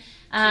again.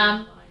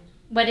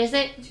 What is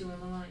it? 2 on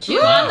the line. 2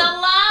 on the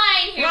line.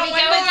 Here Come we on,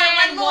 go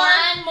one more,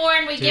 again. one more.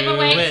 And we give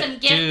away some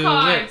gift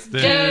cards. Do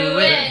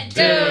it.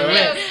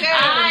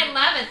 I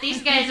love it.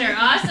 These guys are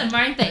awesome,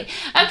 aren't they?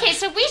 Okay,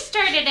 so we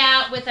started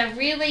out with a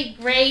really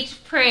great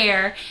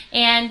prayer.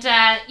 And,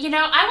 I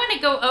want to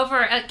go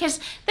over, because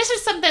this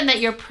is something that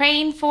you're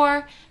praying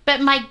for,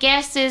 but my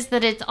guess is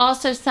that it's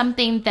also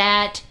something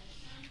that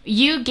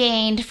you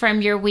gained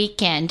from your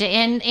weekend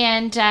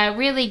and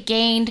really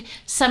gained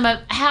some of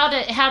how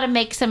to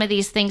make some of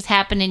these things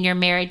happen in your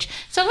marriage.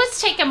 So let's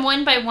take them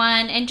one by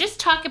one and just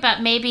talk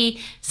about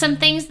maybe some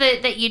things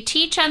that you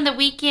teach on the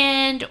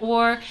weekend,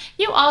 or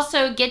you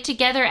also get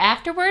together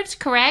afterwards,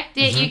 correct?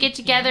 Mm-hmm. You get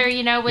together,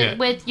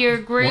 with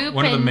your group.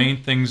 One of the main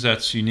things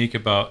that's unique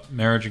about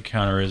Marriage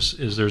Encounter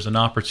is there's an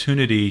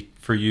opportunity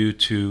for you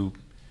to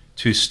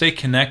stay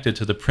connected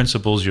to the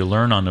principles you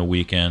learn on the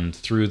weekend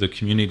through the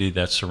community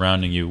that's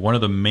surrounding you. One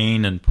of the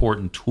main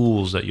important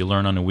tools that you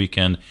learn on the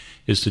weekend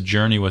is to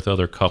journey with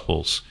other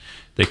couples.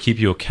 They keep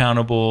you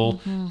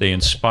accountable. Mm-hmm. They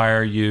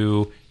inspire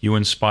you. You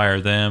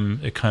inspire them.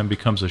 It kind of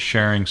becomes a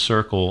sharing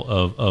circle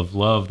of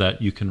love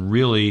that you can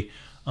really...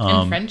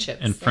 and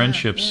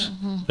friendships.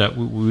 That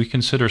we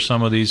consider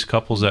some of these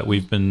couples that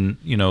we've been,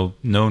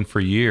 known for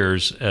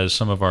years as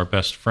some of our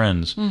best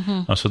friends.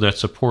 Mm-hmm. So that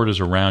support is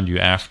around you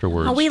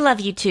afterwards. Oh, we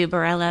love you too,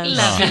 Borrello.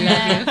 Love you.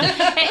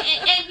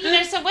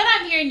 And so what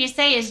I'm hearing you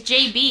say is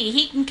JB,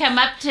 he can come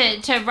up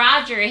to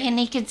Roger and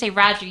he can say,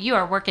 Roger, you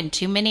are working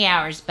too many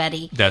hours,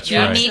 buddy. That's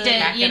right.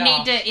 You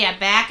need to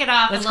back it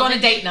off. Let's go on a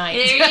date night.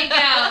 There you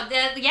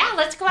go.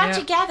 Let's go out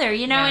together.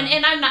 And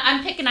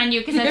I'm picking on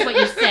you because that's what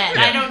you said.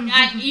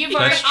 You've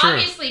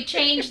obviously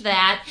changed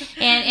that,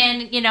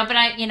 but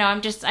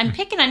I'm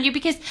picking on you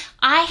because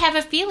I have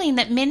a feeling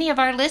that many of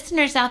our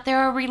listeners out there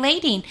are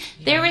relating.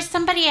 Yeah. There is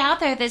somebody out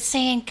there that's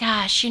saying,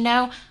 gosh,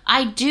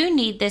 I do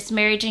need this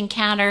marriage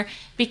encounter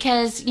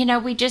because,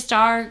 we just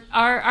our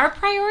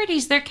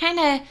priorities, they're kind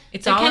of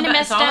messed up.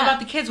 It's all about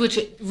the kids, which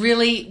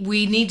really,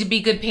 we need to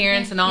be good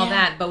parents and all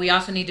that, but we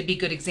also need to be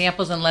good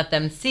examples and let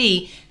them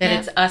see that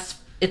it's us,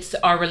 it's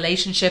our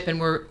relationship,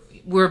 and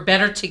we're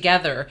better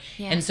together.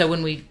 Yeah. And so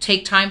when we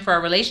take time for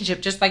our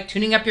relationship, just like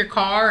tuning up your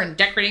car and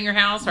decorating your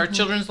house, our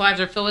children's lives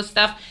are filled with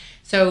stuff.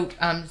 So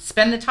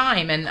spend the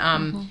time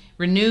and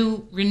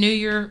renew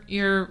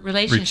your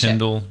relationship.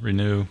 Rekindle,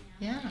 renew.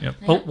 Yeah. Yep.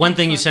 Well, one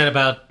thing you said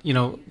about,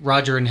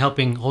 Roger and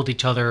helping hold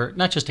each other,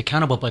 not just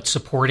accountable, but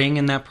supporting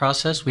in that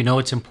process. We know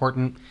it's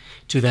important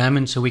to them,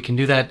 and so we can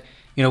do that.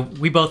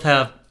 We both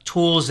have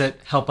tools that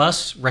help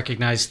us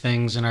recognize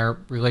things in our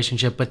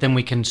relationship, but then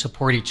we can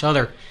support each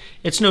other.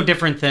 It's no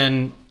different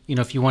than,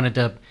 if you wanted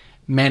to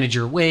manage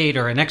your weight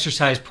or an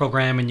exercise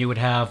program and you would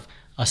have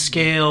a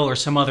scale or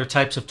some other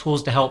types of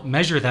tools to help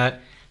measure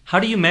that. How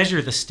do you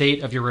measure the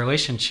state of your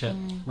relationship,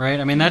 right?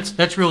 I mean,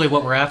 that's really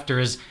what we're after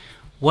is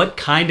what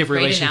kind of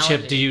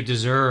relationship do you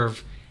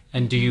deserve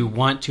and do you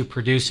want to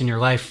produce in your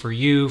life for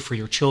you, for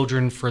your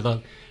children, for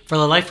the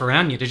life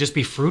around you, to just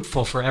be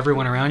fruitful for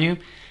everyone around you?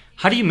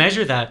 How do you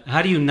measure that?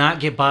 How do you not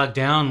get bogged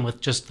down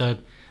with just the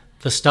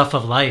stuff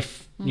of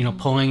life,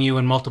 pulling you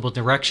in multiple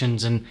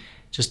directions, and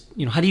just,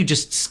 how do you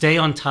just stay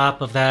on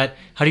top of that?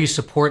 How do you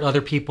support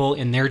other people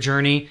in their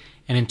journey,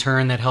 and in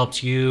turn that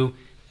helps you?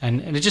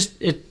 And it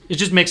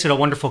just makes it a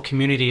wonderful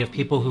community of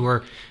people who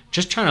are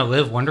just trying to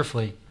live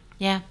wonderfully.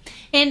 Yeah.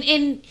 And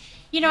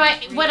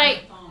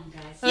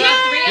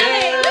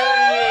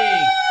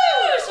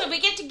so we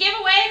get to give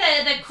away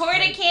the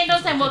Corda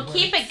candles, and we'll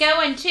keep it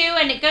going too,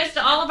 and it goes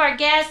to all of our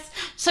guests.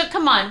 So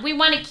come on, we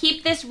want to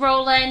keep this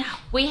rolling.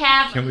 You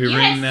had 7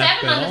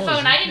 on the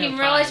phone. I didn't even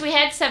realize we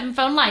had 7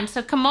 phone lines.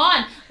 So come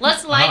on,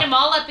 let's light them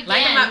all up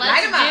again.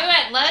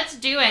 Let's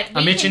do it.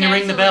 I'm itching to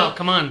ring the bell.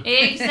 Come on.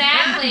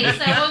 Exactly.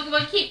 So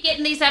we'll keep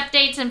getting these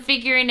updates and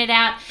figuring it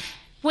out.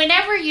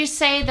 Whenever you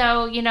say,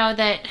 though,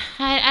 that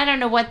I don't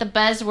know what the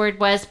buzzword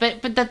was,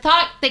 but the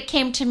thought that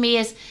came to me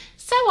is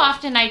so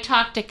often I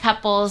talk to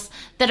couples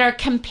that are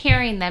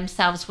comparing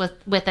themselves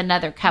with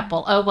another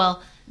couple. Oh,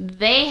 well,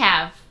 they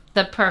have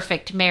the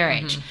perfect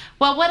marriage. Mm-hmm.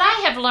 Well, what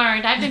I have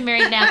learned, I've been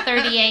married now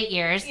 38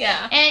 years.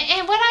 Yeah.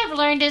 And what I've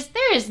learned is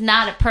there is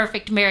not a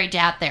perfect marriage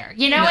out there.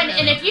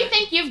 And if you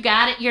think you've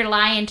got it, you're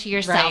lying to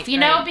yourself,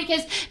 right.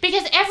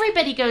 Because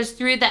everybody goes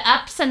through the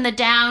ups and the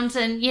downs,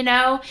 and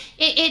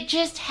it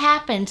just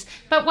happens.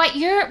 But what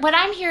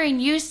I'm hearing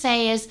you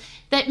say is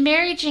that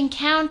Marriage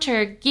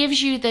Encounter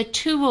gives you the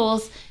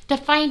tools to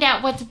find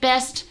out what's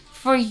best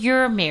for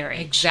your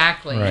marriage.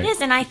 Exactly. Right. It is,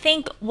 and I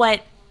think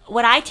what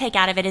I take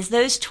out of it is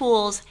those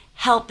tools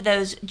help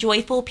those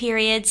joyful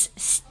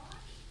periods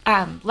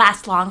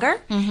last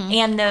longer,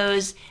 and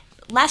those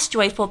less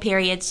joyful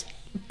periods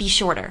be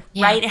shorter,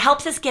 right? It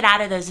helps us get out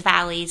of those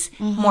valleys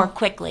more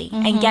quickly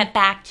and get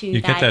back to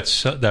you get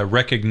that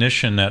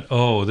recognition that,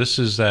 this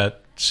is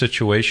that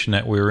situation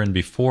that we were in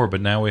before,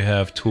 but now we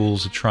have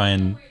tools to try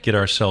and get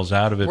ourselves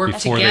out of it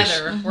before they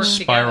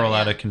spiral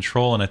out of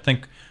control. And I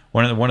think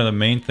one of the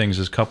main things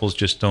is couples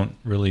just don't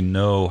really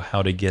know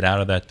how to get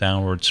out of that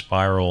downward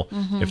spiral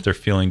if they're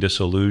feeling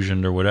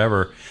disillusioned or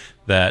whatever,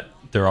 that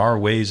there are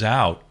ways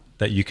out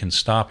that you can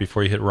stop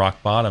before you hit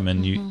rock bottom,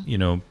 and you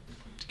know,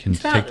 can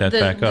take that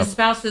back up. The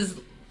spouses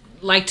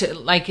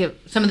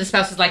some of the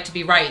spouses like to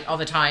be right all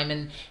the time,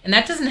 and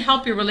that doesn't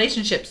help your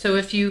relationship. So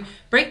if you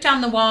break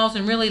down the walls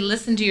and really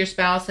listen to your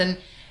spouse, and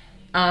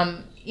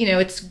you know,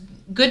 it's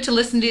good to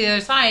listen to the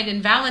other side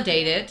and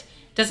validate it.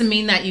 Doesn't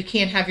mean that you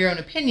can't have your own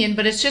opinion,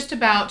 but it's just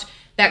about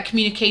that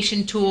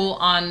communication tool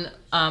on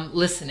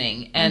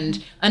listening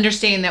and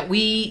understanding that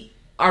we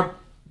are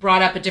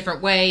brought up a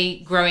different way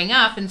growing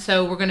up, and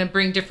so we're going to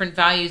bring different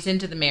values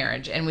into the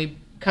marriage, and we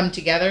come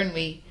together and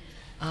we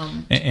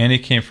Annie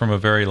came from a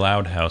very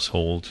loud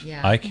household.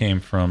 Yeah. I came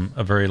from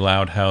a very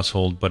loud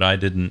household, but I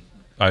didn't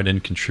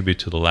contribute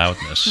to the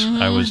loudness.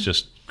 I was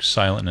just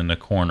silent in the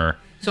corner.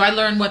 So I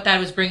learned what that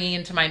was bringing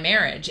into my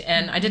marriage,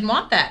 and I didn't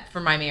want that for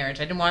my marriage.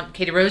 I didn't want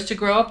Katie Rose to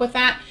grow up with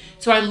that.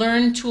 So I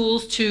learned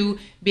tools to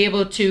be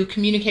able to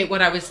communicate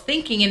what I was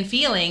thinking and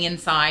feeling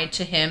inside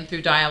to him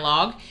through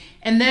dialogue.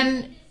 And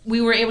then we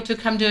were able to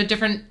come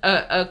to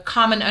a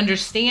common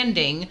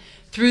understanding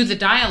through the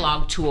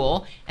dialogue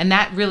tool, and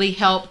that really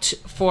helped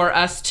for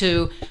us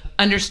to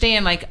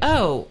understand, like,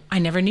 oh, I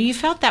never knew you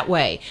felt that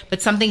way,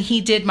 but something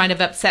he did might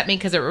have upset me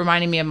because it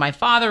reminded me of my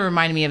father,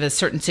 reminded me of a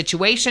certain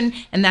situation,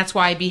 and that's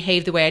why I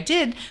behaved the way I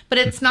did. But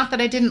it's not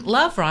that I didn't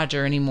love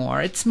Roger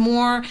anymore. It's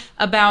more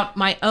about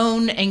my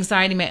own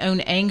anxiety, my own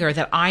anger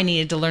that I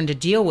needed to learn to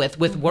deal with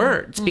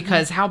words,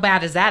 because how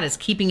bad is that? Is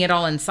keeping it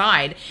all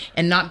inside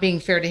and not being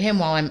fair to him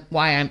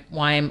why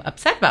I'm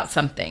upset about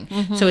something.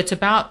 So it's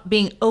about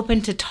being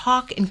open to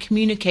talk and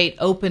communicate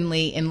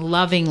openly and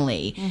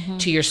lovingly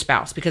to your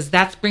spouse, because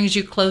that brings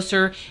you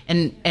closer,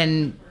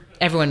 and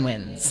everyone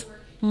wins.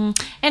 And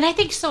I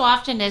think so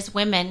often as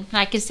women,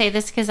 I can say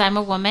this because I'm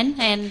a woman,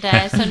 and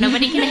so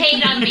nobody can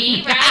hate on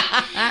me,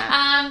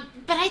 right?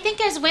 But I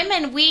think as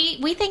women,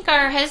 we think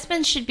our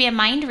husbands should be a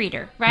mind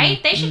reader,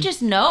 right? They should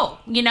just know,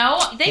 you know?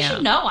 They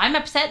should know I'm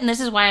upset and this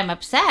is why I'm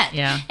upset.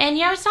 Yeah. And,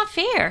 you know, it's not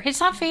fair. It's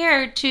not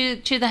fair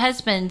to the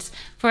husbands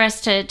for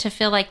us to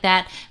feel like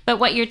that. But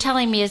what you're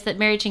telling me is that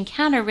Marriage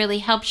Encounter really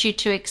helps you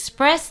to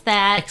express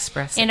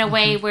it in a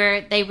way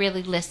where they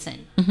really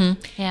listen.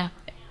 Yeah.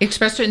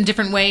 Expressed it in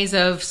different ways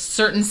of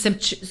certain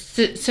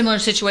similar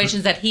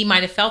situations that he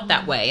might have felt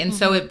that way. And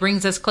so it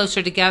brings us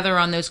closer together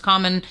on those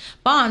common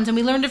bonds, and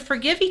we learn to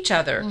forgive each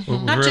other. We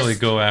really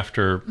go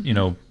after, you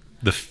know,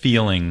 the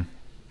feeling.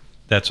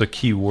 That's a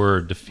key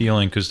word, the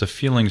feeling, because the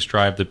feelings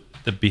drive the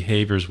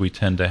behaviors we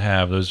tend to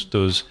have.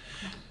 Those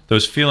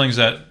feelings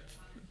that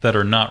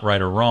are not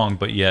right or wrong,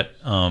 but yet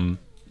are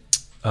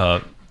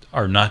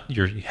not,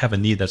 you have a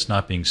need that's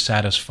not being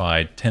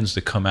satisfied, tends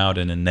to come out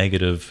in a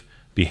negative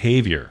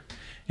behavior.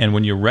 And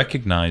when you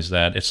recognize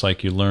that, it's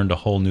like you learned a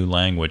whole new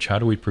language. How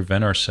do we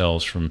prevent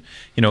ourselves from,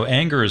 you know,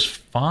 anger is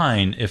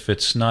fine if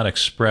it's not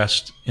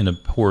expressed in a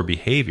poor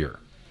behavior.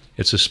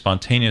 It's a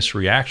spontaneous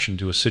reaction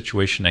to a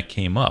situation that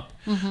came up.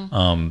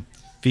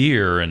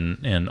 Fear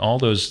and all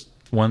those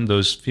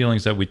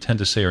feelings that we tend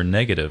to say are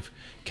negative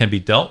can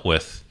be dealt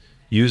with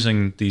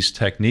using these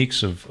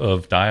techniques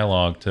of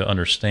dialogue to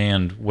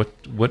understand what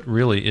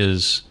really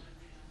is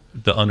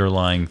the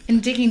underlying.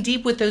 And digging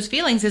deep with those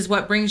feelings is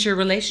what brings your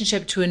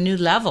relationship to a new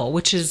level,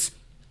 which is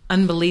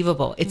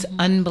unbelievable. It's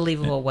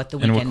unbelievable what the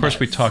weekend And of course does.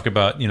 we talk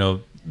about, you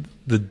know,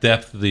 the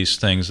depth of these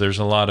things. There's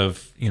a lot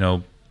of, you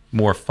know,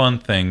 more fun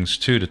things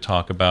too to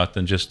talk about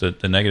than just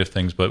the negative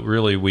things. But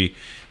really we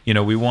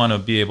want to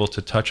be able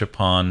to touch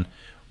upon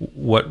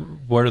what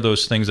are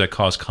those things that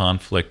cause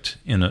conflict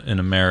in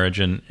a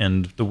marriage.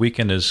 And the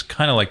weekend is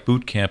kind of like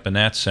boot camp in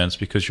that sense,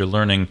 because you're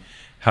learning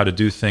how to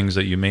do things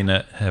that you may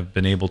not have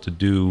been able to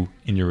do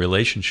in your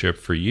relationship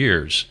for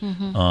years.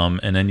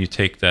 And then you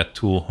take that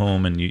tool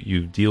home and you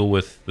deal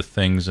with the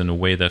things in a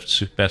way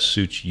that best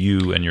suits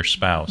you and your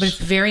spouse. But it's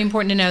very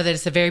important to know that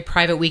it's a very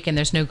private weekend.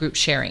 There's no group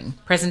sharing.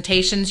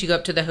 Presentations, you go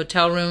up to the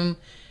hotel room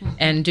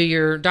and do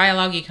your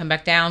dialogue. You come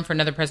back down for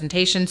another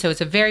presentation. So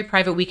it's a very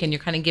private weekend.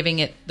 You're kind of giving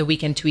it the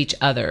weekend to each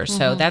other.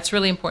 So that's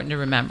really important to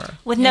remember.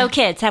 With no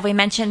kids, have we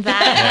mentioned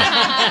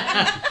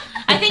that?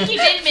 I think you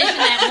did mention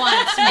that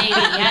once, maybe.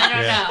 I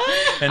don't know.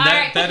 And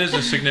that is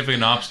a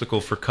significant obstacle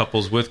for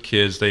couples with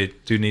kids. They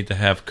do need to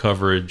have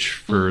coverage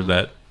for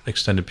that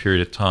extended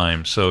period of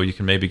time. So you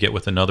can maybe get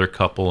with another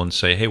couple and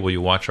say, hey, will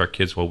you watch our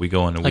kids while we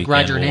go on the like weekend?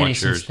 Roger and Annie,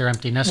 since they're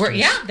empty nesters.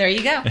 There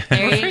you go.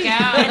 There you go.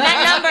 And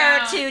that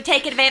number to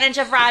take advantage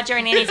of Roger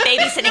and Annie's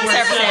babysitting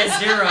services.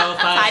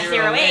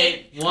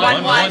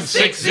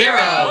 508-1160.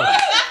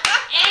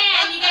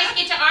 And you guys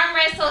get to arm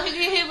wrestle.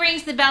 Who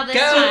rings the bell this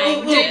time?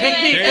 Ooh,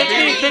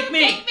 pick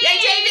me. Yay,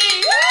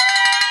 JB!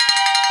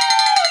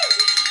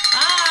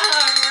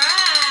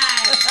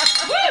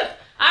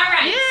 All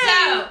right.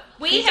 So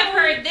we have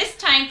heard this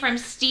time from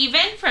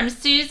Stephen, from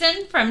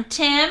Susan, from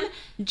Tim,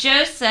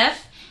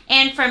 Joseph,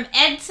 and from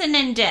Edson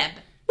and Deb.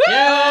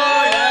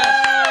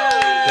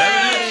 Yeah.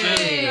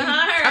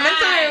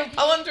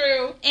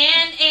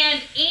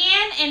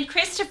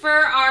 Christopher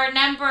are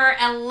number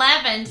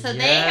 11, so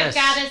they have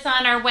got us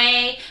on our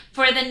way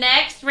for the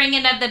next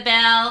ringing of the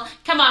bell.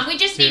 Come on, we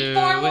just need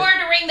 4 more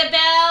to ring the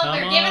bell.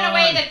 We're giving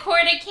away the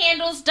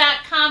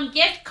CordaCandles.com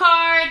gift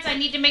cards. I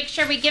need to make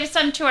sure we give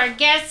some to our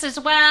guests as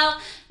well.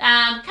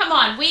 Come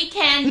on, we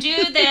can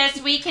do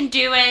this. We can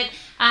do it.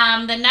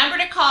 The number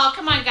to call,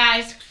 come on,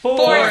 guys.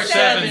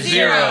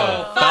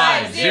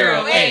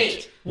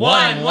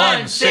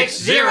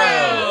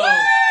 470-508-1160.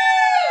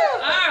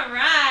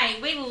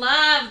 We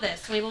love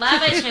this. We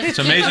love it. It's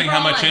amazing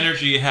how much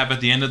energy you have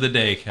at the end of the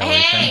day, Kelly.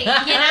 Hey, you know,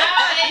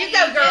 you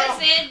go, girl.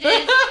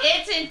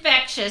 It's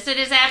infectious. It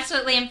is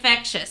absolutely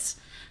infectious.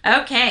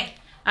 Okay.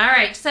 All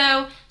right.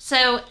 So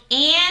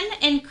Anne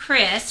and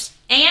Christopher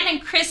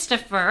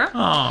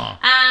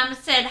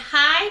said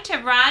hi to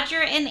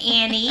Roger and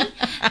Annie.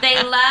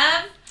 They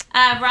love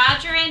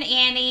Roger and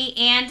Annie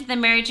and the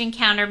Marriage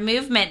Encounter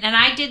movement. And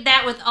I did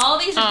that with all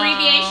these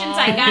abbreviations.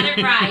 I got it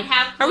right.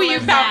 How cool Are we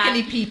your is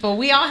balcony that? people?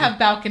 We all have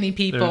balcony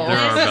people. There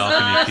are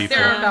balcony people.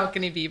 There are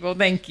balcony people.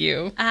 Thank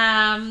you.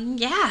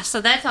 Yeah,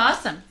 so that's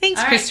awesome. Thanks,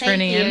 all right, Christopher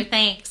and thank Ann. you.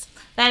 Thanks.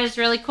 That is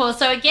really cool.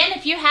 So again,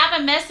 if you have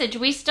a message,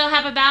 we still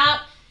have about,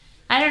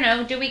 I don't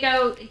know, do we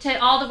go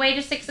to all the way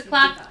to 6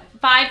 o'clock?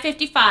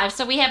 5:55.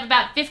 So we have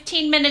about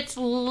 15 minutes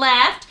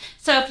left.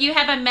 So if you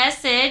have a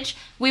message,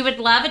 we would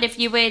love it if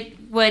you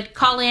would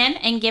call in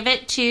and give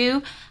it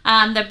to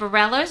the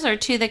Borrellos or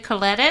to the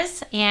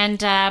Collettas,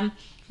 and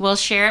we'll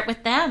share it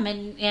with them.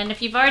 And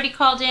if you've already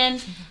called in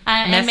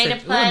and made a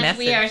pledge,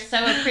 we are so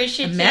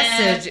appreciative.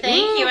 Message.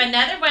 Thank you.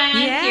 Another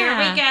one. Yeah. Here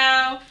we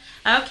go.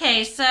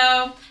 Okay,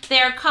 so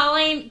they're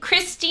calling,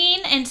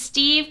 Christine and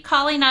Steve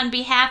calling on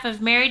behalf of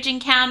Marriage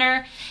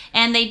Encounter,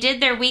 and they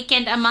did their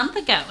weekend a month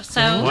ago. So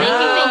thank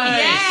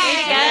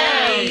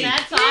you. Yay.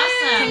 That's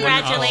awesome.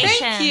 Congratulations.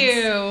 Thank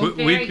you.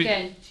 Very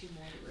good.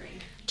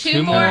 Two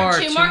Two more.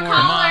 more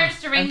callers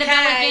to ring the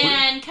bell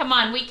again. Come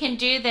on, we can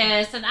do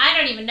this. And I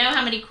don't even know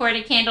how many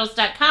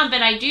CordaCandles.com,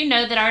 but I do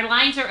know that our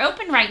lines are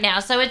open right now.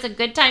 So it's a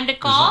good time to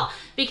call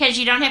because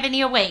you don't have any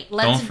to wait.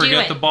 Let's Don't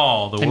forget do the it.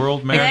 ball, the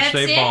World Marriage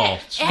That's Day it. Ball.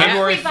 It's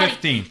February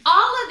Everybody, 15th.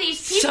 all of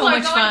these people So are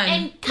much going. fun.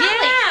 And Kylie,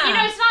 Yeah. you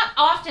know, it's not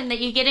often that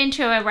you get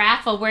into a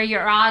raffle where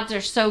your odds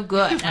are so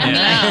good. I mean,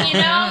 you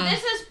know,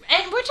 this is,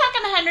 and we're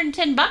talking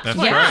 $110 That's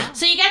for it. right.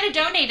 So you got to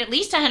donate at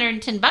least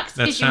 $110 That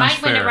because you sounds might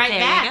win it fair. right There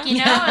you back. go. You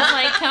know, it's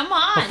like, come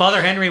on. Well,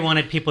 Father Henry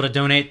wanted people to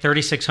donate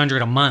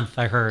 $3,600 a month,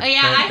 I heard. Oh, yeah,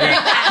 I heard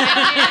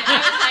that. I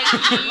was like,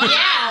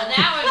 yeah,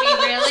 that would be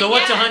really So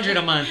what's good. $100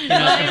 a month,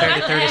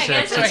 compared to 36?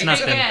 That's It's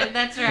nothing. Good.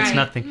 That's right. It's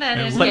nothing. That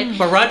is but good.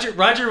 but Roger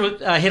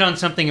hit on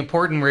something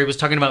important where he was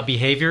talking about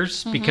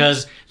behaviors,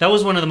 because that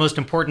was one of the most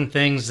important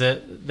things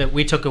that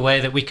we took away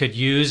that we could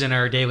use in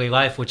our daily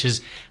life, which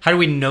is how do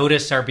we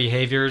notice our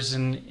behaviors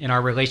in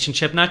our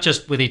relationship, not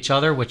just with each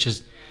other, which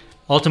is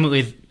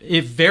ultimately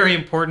very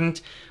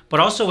important, but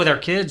also with our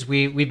kids.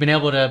 We've been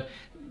able to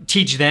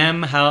teach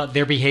them how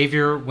their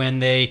behavior when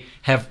they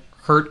have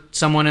hurt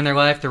someone in their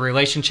life, their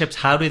relationships.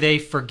 How do they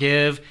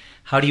forgive?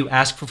 How do you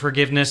ask for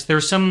forgiveness?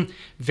 There's some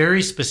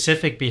very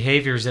specific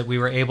behaviors that we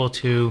were able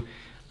to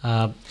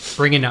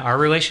bring into our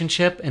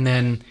relationship and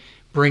then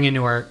bring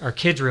into our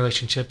kids'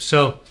 relationship.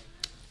 So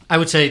I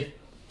would say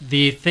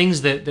the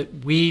things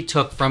that we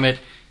took from it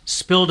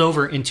spilled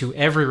over into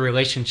every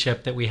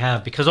relationship that we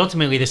have, because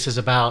ultimately this is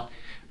about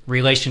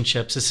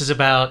relationships. This is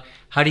about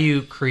how do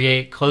you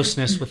create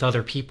closeness with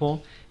other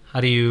people?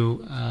 How do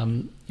you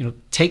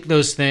take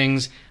those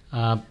things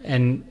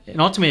and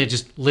ultimately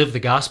just live the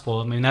gospel?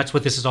 I mean, that's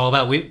what this is all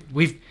about.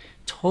 We've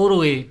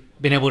totally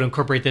been able to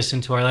incorporate this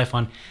into our life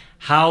on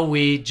how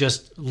we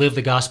just live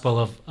the gospel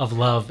of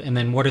love, and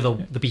then what are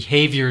the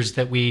behaviors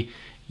that we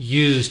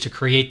use to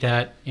create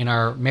that in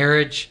our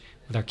marriage,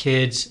 with our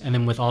kids, and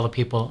then with all the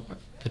people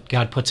that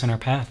God puts in our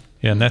path.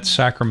 Yeah, and that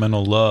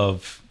sacramental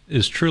love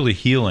is truly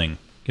healing.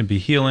 Can be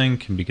healing,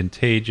 can be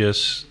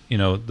contagious,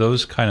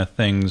 those kind of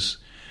things.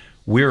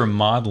 We're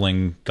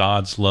modeling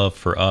God's love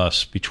for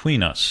us,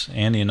 between us.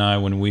 Andy and I,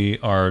 when we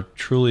are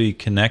truly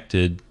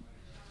connected,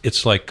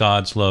 it's like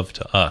God's love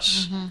to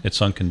us.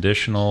 It's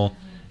unconditional,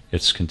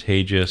 it's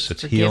contagious,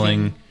 it's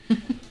healing,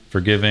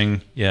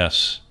 forgiving,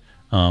 yes.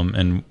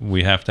 And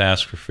we have to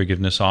ask for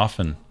forgiveness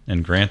often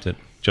and grant it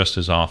just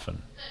as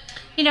often.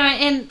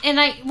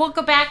 We'll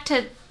go back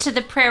to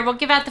the prayer. We'll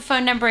give out the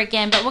phone number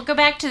again, but we'll go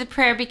back to the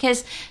prayer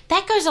because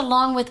that goes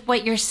along with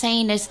what you're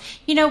saying is,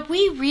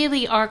 we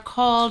really are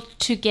called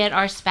to get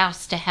our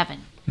spouse to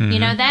heaven.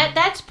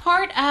 That's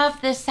part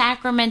of the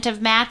sacrament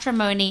of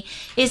matrimony,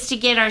 is to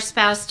get our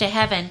spouse to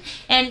heaven.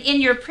 And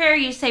in your prayer,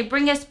 you say,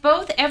 bring us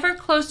both ever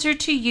closer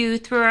to you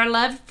through our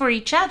love for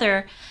each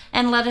other,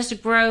 and let us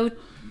grow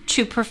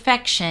to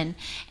perfection.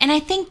 And I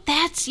think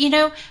that's,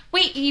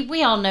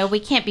 we all know we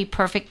can't be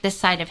perfect this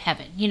side of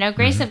heaven.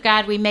 Grace of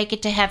God, we make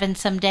it to heaven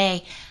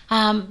someday.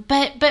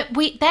 But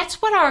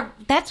that's what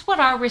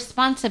our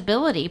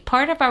responsibility,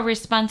 part of our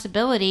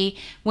responsibility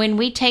when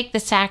we take the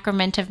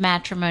sacrament of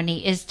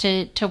matrimony, is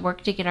to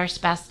work to get our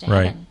spouse to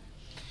heaven.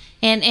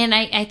 And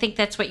I think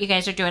that's what you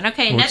guys are doing.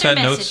 Okay, What's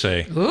another that message. note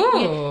say?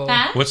 Ooh.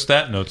 Huh? What's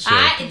that note say?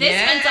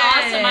 This one's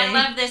awesome. I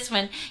love this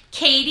one.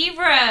 Katie Rose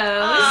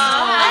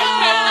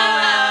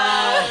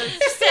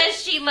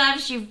says she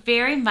loves you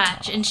very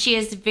much, and she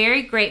is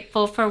very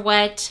grateful for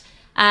what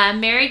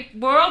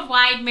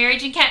Worldwide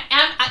Marriage Encounter.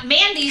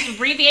 Man, these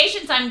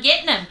abbreviations, I'm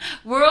getting them.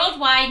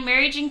 Worldwide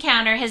Marriage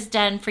Encounter has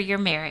done for your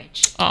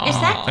marriage. Aww, is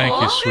that cool?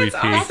 Thank you, sweet pea.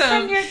 That's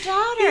from your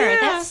daughter. Yeah.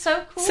 That's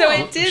so cool. So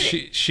it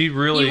did. She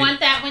really. You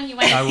want that one? You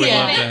want? I would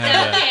love to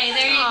have that. Okay,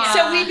 there you go.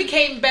 So we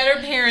became better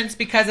parents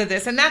because of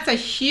this, and that's a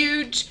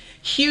huge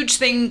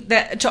thing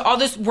that to all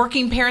those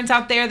working parents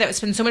out there that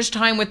spend so much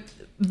time with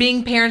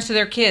being parents to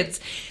their kids.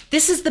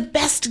 This is the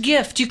best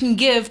gift you can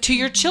give to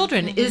your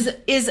children.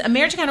 Is a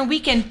Marriage Encounter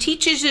Weekend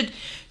teaches you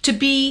to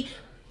be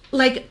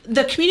like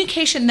the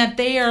communication that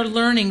they are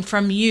learning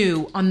from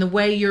you on the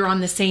way you're on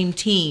the same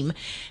team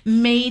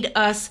made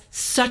us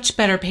such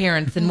better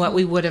parents than what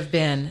we would have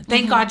been.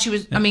 Thank God she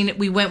was. I mean,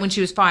 we went when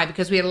she was 5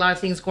 because we had a lot of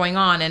things going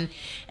on, and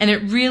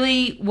it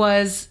really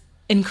was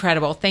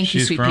incredible. Thank you,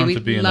 She's sweet pea. grown We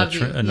to be love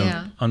you.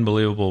 an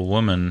unbelievable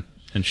woman,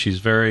 and she's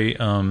very.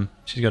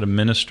 She's got a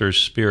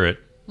minister's spirit.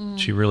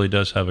 She really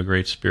does have a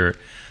great spirit.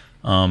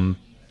 I love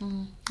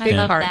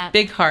that.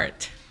 Big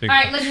heart. All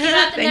right, let's give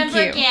out the Thank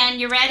number you. again.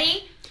 You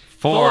ready?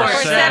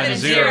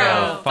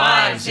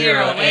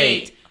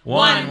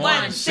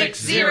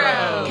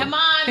 470-508-1160. Come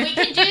on, we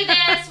can do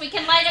this. We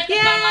can light up the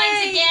phone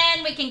lines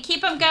again. We can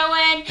keep them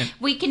going.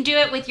 We can do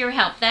it with your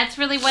help. That's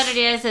really what it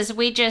is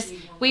we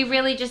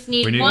really just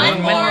need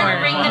one more to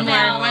ring the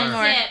bell.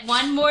 That's it.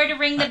 One more to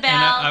ring the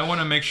bell. And I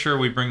want to make sure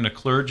we bring the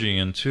clergy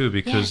in too,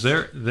 because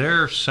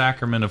their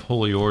sacrament of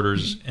holy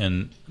orders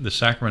and the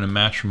sacrament of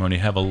matrimony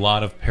have a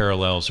lot of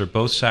parallels. They're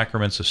both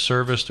sacraments of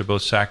service. They're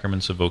both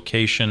sacraments of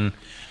vocation.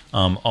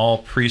 All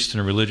priests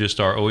and religious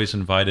are always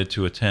invited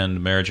to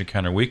attend Marriage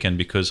Encounter Weekend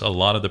because a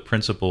lot of the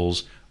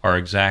principles are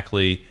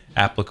exactly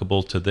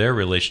applicable to their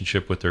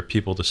relationship with their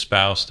people, the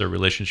spouse, their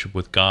relationship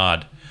with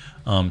God.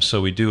 So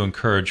we do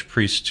encourage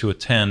priests to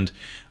attend,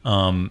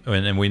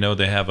 and we know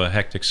they have a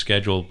hectic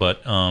schedule,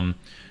 but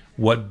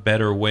what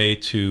better way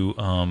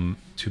to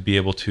be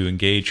able to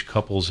engage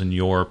couples in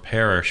your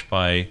parish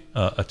by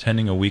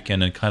attending a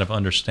weekend and kind of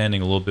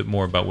understanding a little bit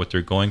more about what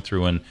they're going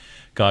through, and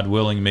God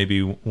willing,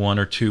 maybe one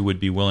or two would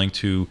be willing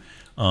to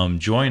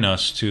join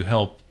us to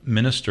help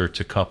minister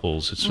to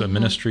couples. It's a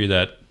ministry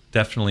that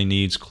definitely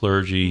needs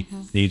clergy,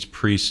 needs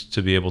priests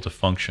to be able to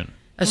function.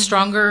 A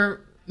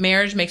stronger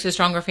marriage makes a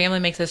stronger family,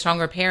 makes a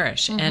stronger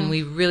parish. And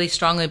we really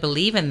strongly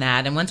believe in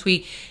that. And once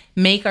we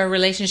make our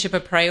relationship a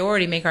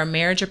priority, make our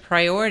marriage a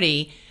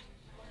priority,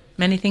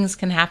 many things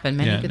can happen.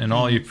 Many good and things.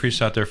 all you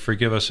priests out there,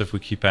 forgive us if we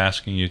keep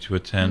asking you to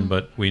attend,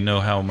 but we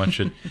know how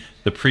much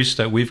the priests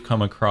that we've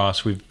come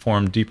across, we've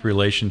formed deep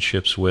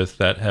relationships with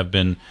that have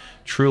been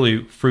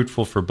truly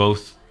fruitful for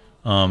both,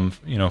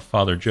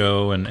 Father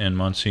Joe and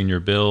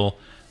Monsignor Bill,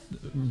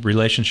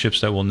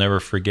 relationships that we'll never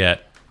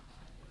forget.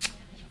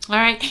 All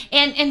right,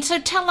 and so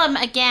tell them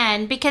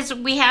again, because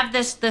we have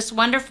this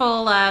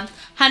wonderful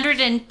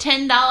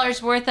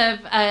 $110 worth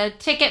of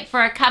ticket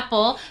for a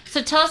couple.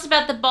 So tell us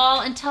about the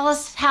ball and tell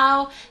us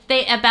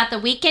about the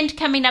weekend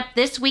coming up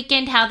this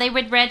weekend, how they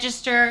would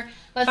register.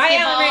 Bye,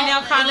 Ellen right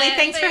now, Conley.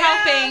 Thanks for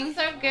helping.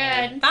 So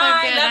good.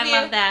 Bye, So good. love you.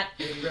 I love that.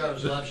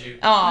 Rose loves you.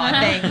 Oh,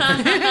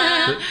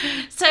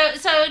 thanks. So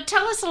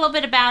tell us a little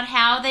bit about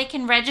how they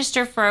can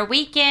register for a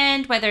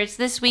weekend, whether it's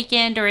this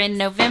weekend or in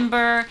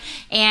November,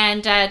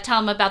 and tell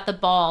them about the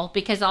ball,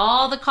 because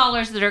all the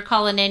callers that are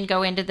calling in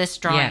go into this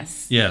drawing.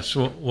 Yes.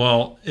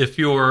 Well, if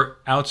you're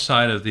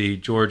outside of the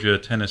Georgia,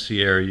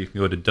 Tennessee area, you can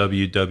go to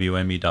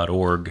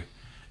wwme.org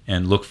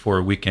and look for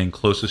a weekend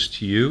closest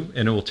to you,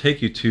 and it will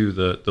take you to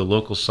the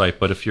local site.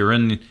 But if you're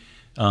in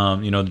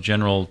the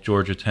general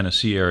Georgia,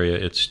 Tennessee area,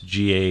 it's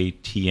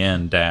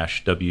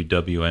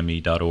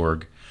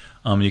gatn-wwme.org.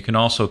 You can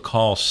also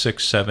call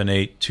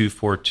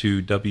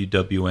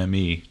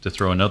 678-242-WWME to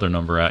throw another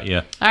number at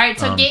you. All right,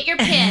 so get your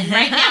pen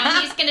right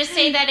now. He's going to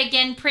say that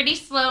again pretty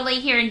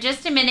slowly here in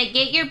just a minute.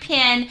 Get your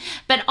pen,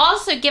 but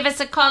also give us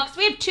a call, because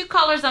we have 2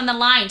 callers on the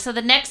line. So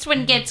the next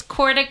one gets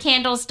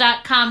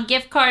CordaCandles.com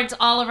gift cards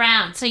all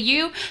around. So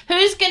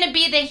who's going to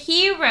be the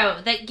hero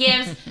that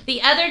gives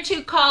the other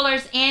 2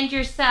 callers and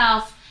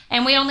yourself?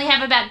 And we only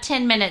have about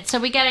 10 minutes, so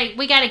we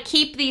gotta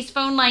keep these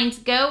phone lines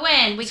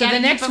going. So the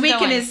next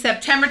weekend is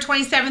September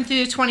 27th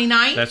through the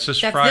 29th. That's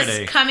Friday.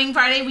 This coming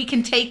Friday. We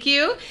can take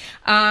you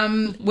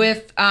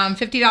with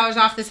 $50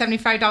 off the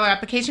 $75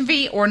 application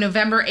fee, or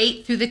November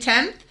 8th through the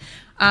 10th.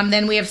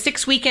 Then we have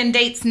 6 weekend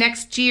dates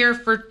next year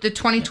for the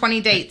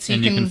 2020 dates. So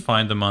you can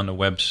find them on the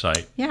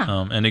website.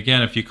 Yeah. And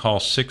again, if you call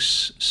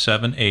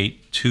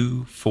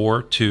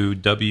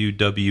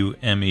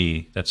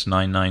 678-242-WWME, that's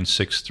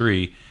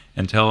 9963,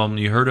 and tell them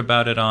you heard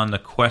about it on the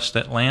Quest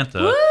Atlanta,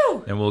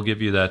 Woo! and we'll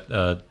give you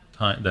that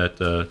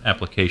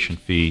application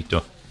fee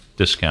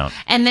discount.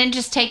 And then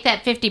just take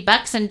that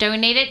 $50 and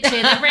donate it to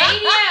the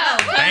radio.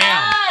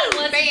 Bam!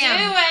 Let's do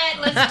it.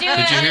 Let's do it.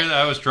 Did you hear that?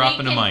 I was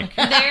dropping the mic.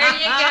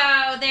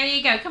 There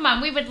you go. Come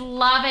on. We would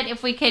love it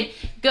if we could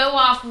go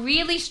off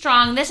really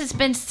strong. This has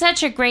been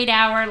such a great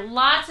hour.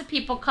 Lots of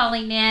people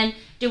calling in.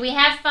 Do we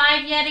have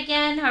 5 yet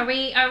again? Are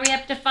we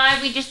up to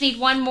 5? We just need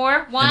one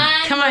more.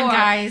 Come on,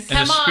 guys.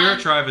 And the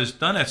spirit drive is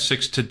done at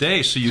 6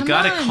 today, so you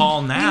got to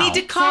call now. We need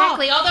to call.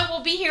 Exactly. Although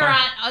we'll be here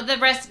on the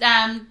rest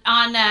on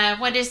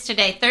what is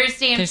today?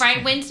 Thursday and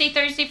Friday. Wednesday,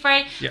 Thursday,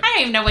 Friday. Yep. I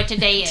don't even know what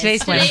today is.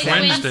 Today's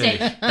Wednesday.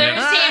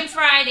 Thursday and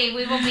Friday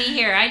we will be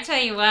here. I tell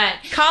you what.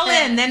 Call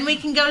in, then we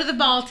can go to the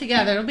ball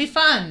together. It'll be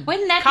fun.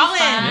 Wouldn't that Call be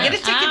fun? in.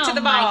 Get a ticket to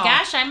the ball. Oh my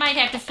gosh, I might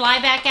have to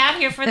fly back out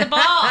here for the ball.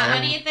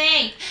 What do you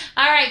think?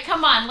 All right,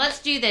 come on, let's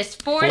do this.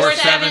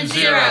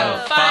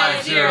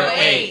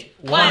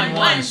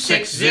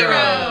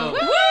 470-508-1160. Woo!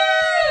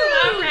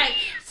 All right.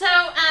 So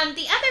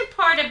the other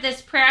part of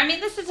this prayer, I mean,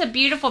 this is a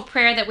beautiful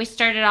prayer that we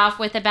started off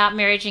with about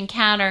marriage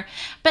encounter.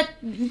 But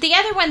the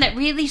other one that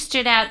really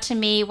stood out to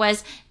me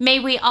was, may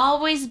we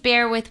always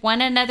bear with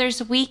one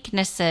another's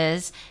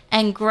weaknesses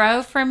and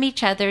grow from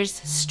each other's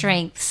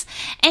strengths.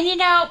 And,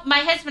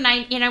 my husband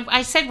and I,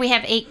 I said we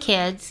have 8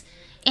 kids.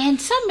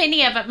 And so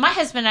many of it, my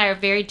husband and I are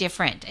very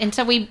different. And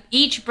so we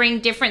each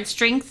bring different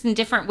strengths and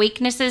different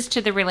weaknesses to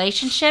the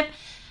relationship.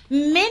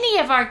 Many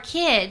of our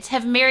kids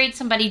have married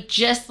somebody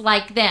just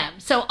like them.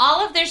 So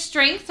all of their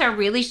strengths are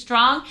really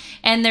strong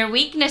and their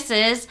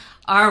weaknesses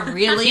are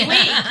really weak.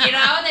 They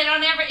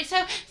don't ever. So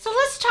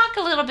let's talk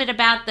a little bit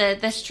about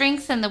the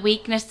strengths and the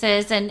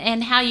weaknesses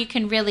and how you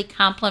can really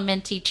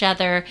complement each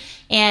other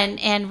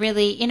and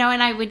really, and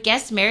I would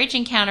guess Marriage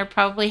Encounter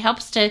probably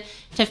helps to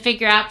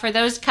figure out for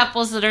those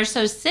couples that are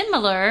so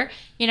similar,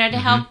 to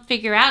help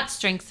figure out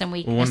strengths and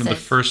weaknesses. Well, one of the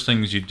first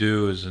things you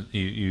do is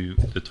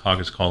the talk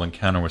is called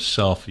Encounter with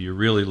Self. You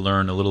really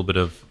learn a little bit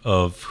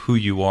of who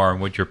you are and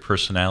what your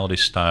personality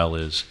style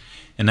is.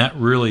 And that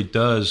really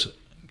does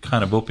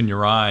kind of open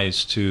your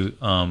eyes to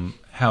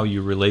how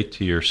you relate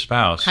to your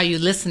spouse. How you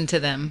listen to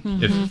them.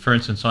 Mm-hmm. If, for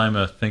instance, I'm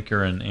a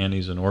thinker and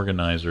Annie's an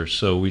organizer,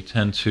 so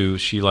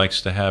she likes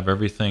to have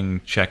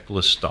everything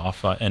checklist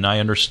off, and I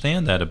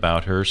understand that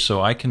about her,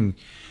 so I can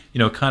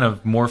kind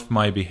of morph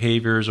my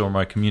behaviors or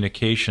my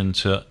communication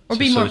to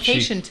be more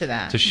patient to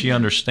that. So she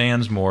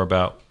understands more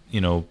about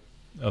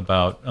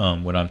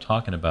what I'm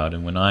talking about.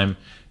 And when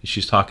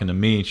she's talking to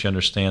me, she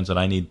understands that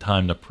I need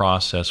time to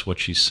process what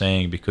she's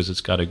saying because it's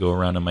got to go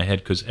around in my head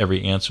because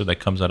every answer that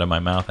comes out of my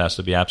mouth has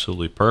to be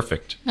absolutely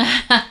perfect.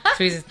 So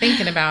he's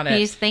thinking about it.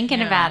 He's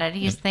thinking about it.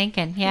 He's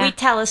thinking, yeah. We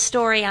tell a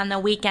story on the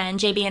weekend,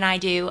 JB and I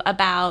do,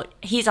 about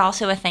he's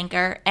also a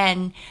thinker,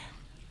 and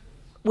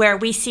where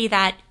we see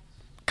that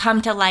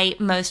come to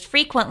light most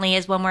frequently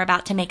is when we're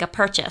about to make a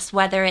purchase,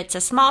 whether it's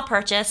a small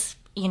purchase,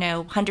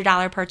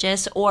 $100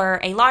 purchase,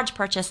 or a large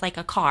purchase like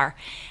a car.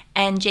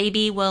 And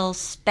JB will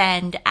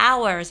spend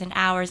hours and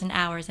hours and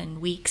hours and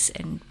weeks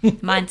and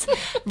months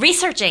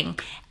researching.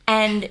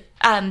 And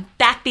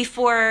back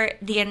before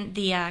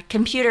the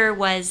computer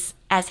was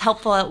as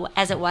helpful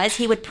as it was,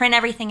 he would print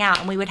everything out,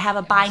 and we would have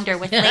a binder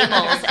with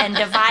labels and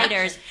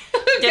dividers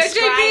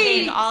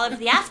describing all of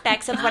the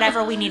aspects of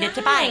whatever we needed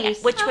to buy,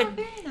 which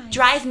would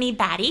drive me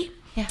batty.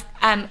 Yeah.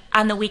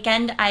 On the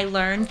weekend, I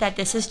learned that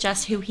this is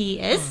just who he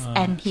is,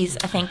 and he's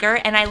a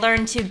thinker, and I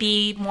learned to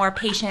be more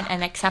patient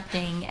and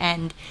accepting,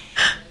 and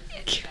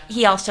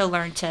he also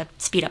learned to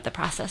speed up the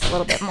process a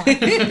little bit more.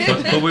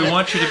 but we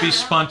want you to be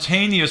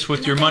spontaneous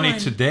with your money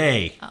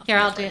today. Here,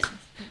 I'll do it.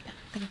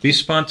 Be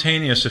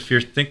spontaneous if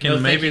you're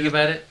thinking thinking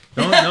about it.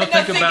 Don't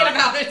think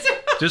about it.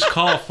 Just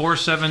call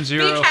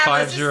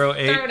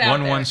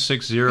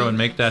 470-508-1160 and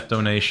make that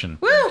donation.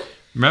 Woo!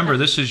 Remember,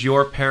 this is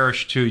your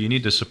parish, too. You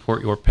need to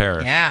support your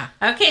parish. Yeah.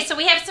 Okay, so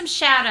we have some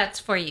shout-outs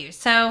for you.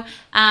 So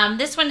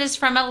this one is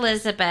from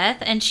Elizabeth,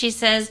 and she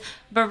says,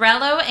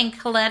 Borrello and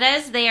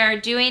Colletta's, they are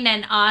doing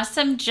an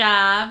awesome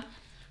job.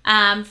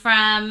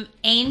 From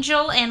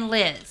Angel and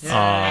Liz.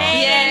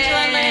 Hey, Angel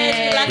and Liz,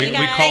 we love you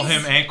guys. We call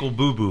him Ankle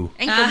Boo Boo.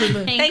 Ankle Boo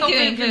Boo. Thank you,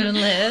 Ankle and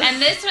Liz. And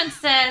this one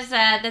says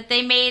that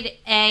they made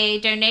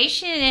a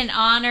donation in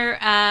honor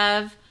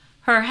of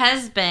her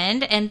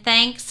husband, and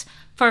thanks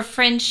for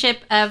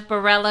friendship of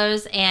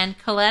Borrello's and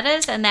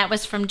Coletta's, and that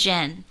was from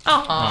Jen.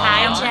 Oh,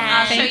 hi, Jen.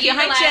 I'll show Thank you you.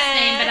 her Hi, last Jen.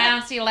 name, but I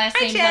don't see last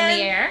names on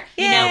the air.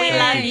 You know we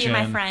love Thank you, you,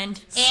 my Jen.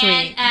 friend.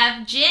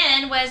 And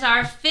Jen was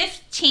our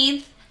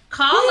 15th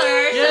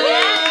caller. So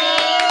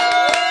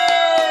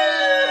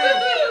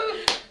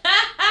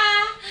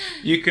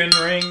You can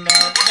ring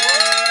that.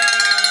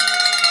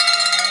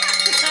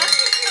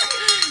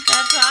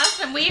 that's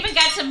awesome. We even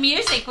got some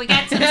music. We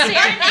got some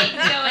serenade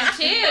going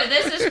too.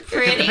 This is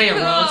pretty Pay a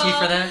cool. royalty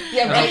for that?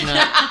 Yeah, right.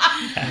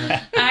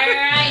 All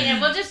right,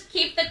 and we'll just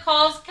keep the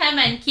calls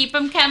coming. Keep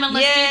them coming.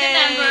 Let's do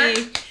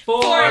the number.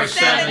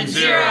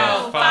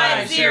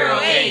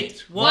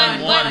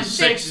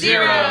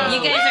 470-508-1160.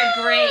 You guys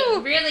are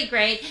great, really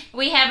great.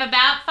 We have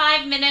about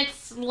 5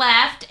 minutes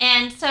left,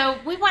 and so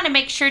we want to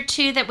make sure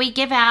too that we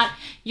give out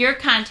your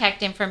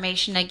contact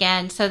information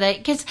again, so that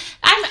because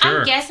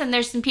I'm guessing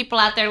there's some people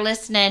out there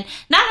listening.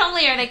 Not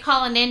only are they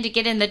calling in to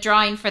get in the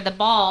drawing for the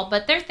ball,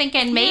 but they're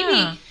thinking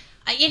maybe,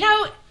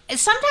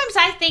 sometimes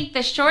I think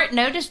the short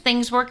notice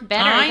things work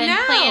better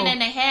than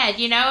planning ahead.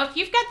 If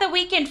you've got the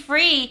weekend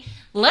free,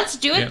 let's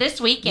do it this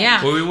weekend.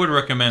 Yeah. Well, we would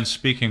recommend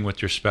speaking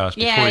with your spouse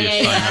before Yeah, you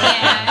yeah, sign up.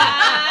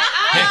 yeah.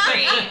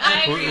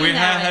 I agree. We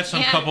have had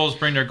some couples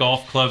bring their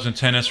golf clubs and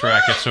tennis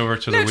rackets over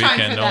to the No time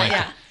weekend. for that,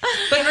 yeah.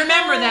 But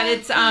remember that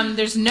it's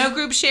there's no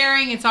group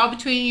sharing. It's all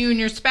between you and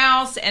your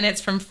spouse, and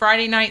it's from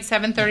Friday night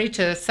 7:30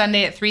 to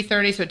Sunday at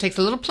 3:30. So it takes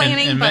a little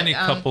planning. And but, many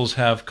couples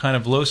have kind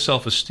of low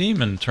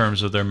self-esteem in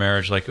terms of their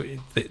marriage. Like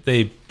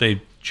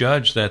they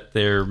judge that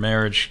their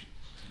marriage,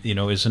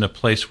 is in a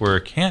place where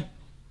it can't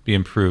be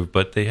improved,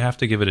 but they have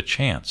to give it a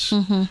chance.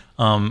 Mm-hmm.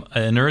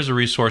 And there is a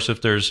resource if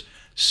there's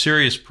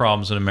serious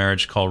problems in a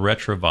marriage called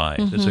Retrovive.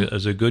 Mm-hmm.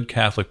 It's a good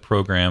Catholic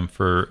program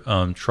for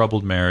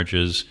troubled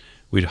marriages.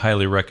 We'd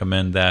highly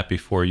recommend that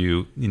before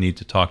you need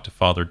to talk to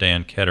Father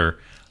Dan Ketter.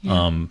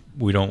 Yeah.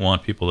 We don't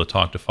want people to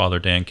talk to Father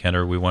Dan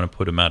Ketter. We want to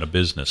put him out of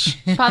business.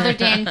 Father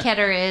Dan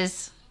Ketter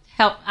is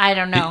I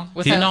don't know.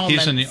 He's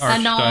in the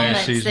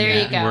Archdiocese.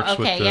 There you go.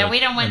 Okay, we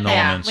don't want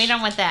that. We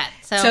don't want that.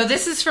 So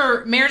this is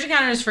for Marriage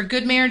Encounters for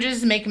good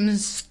marriages, make them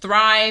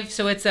thrive.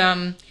 So it's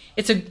a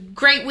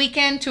great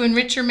weekend to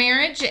enrich your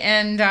marriage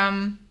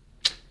and.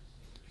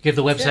 Give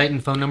the website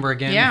and phone number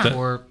again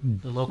for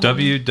the local.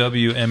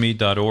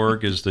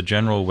 WWME.org is the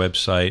general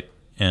website,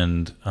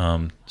 and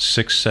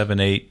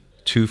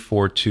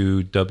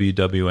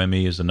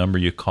 678-242-WWME is the number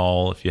you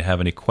call. If you have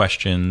any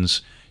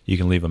questions, you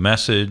can leave a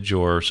message,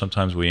 or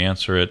sometimes we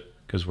answer it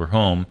because we're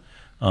home.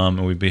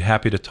 And we'd be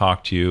happy to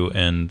talk to you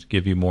and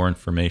give you more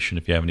information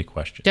if you have any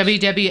questions.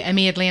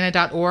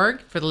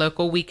 WWMEAtlanta.org for the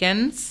local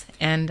weekends.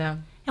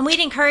 And we'd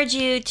encourage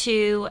you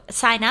to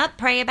sign up,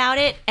 pray about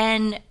it,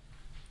 and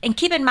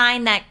keep in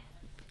mind that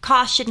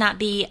cost should not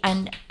be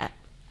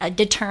a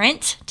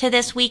deterrent to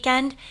this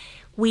weekend.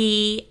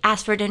 We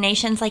ask for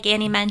donations, like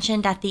Annie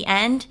mentioned at the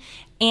end,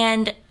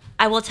 and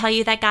I will tell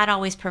you that God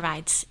always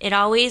provides. It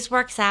always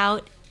works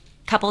out.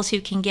 Couples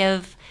who can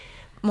give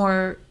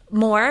more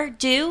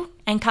do,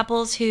 and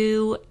couples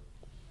who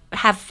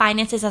have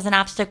finances as an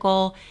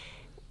obstacle,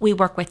 we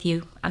work with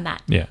you on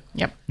that. Yeah.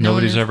 Yep.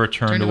 Nobody's ever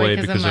turned away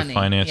because of money.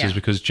 finances,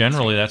 because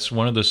generally that's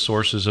one of the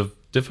sources of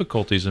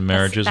difficulties in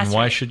marriages, That's and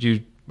why right. should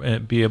you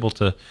not be able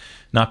to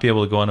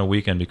go on a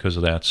weekend because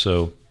of that?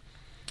 So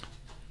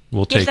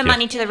we'll Give take the it.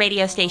 money to the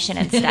radio station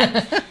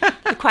instead.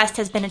 The Quest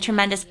has been a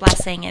tremendous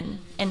blessing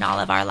in all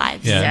of our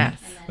lives. Yeah. Yes.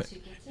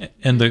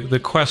 And the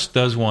Quest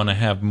does want to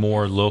have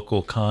more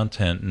local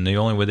content, and the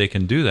only way they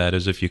can do that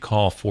is if you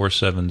call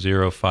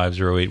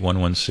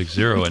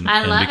 470-508-1160 and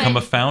become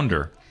a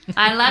founder.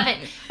 I love it.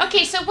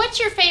 Okay, so what's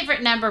your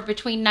favorite number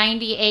between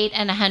 98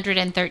 and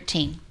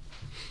 113?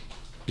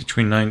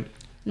 Between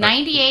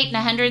 98 and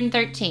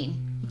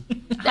 113.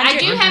 I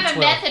do have a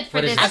method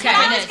for this. Okay.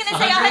 I was going to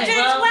say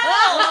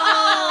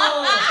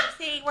 112.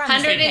 See, we're on the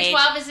same page.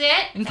 112 is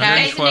it? Okay. You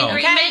guys in agreement?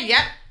 Okay,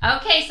 yep.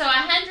 Okay, so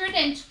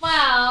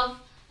 112.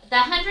 The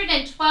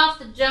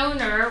 112th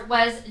donor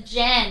was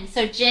Jen.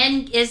 So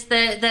Jen is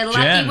the lucky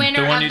Jen,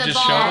 winner the one of you the just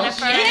ball. showed us?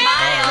 So there you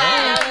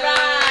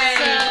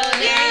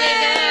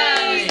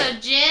go. So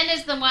Jen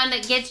is the one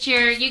that gets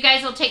you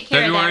guys will take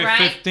care February of that,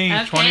 right? 15th,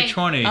 Okay.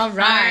 2020. All All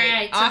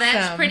right, so Awesome.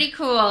 that's pretty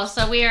cool.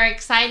 So we are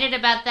excited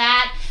about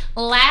that.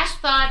 Last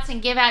thoughts,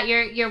 and give out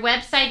your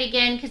website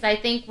again, because I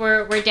think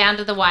we're down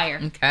to the wire.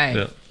 Okay.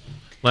 Yeah.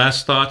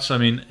 Last thoughts. I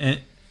mean,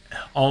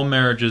 all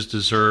marriages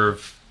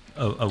deserve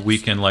a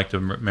weekend like the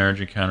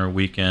Marriage Encounter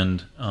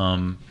weekend.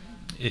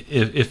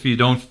 If you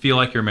don't feel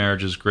like your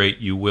marriage is great,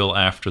 you will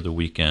after the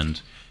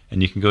weekend.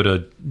 And you can go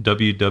to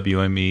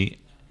wwme.org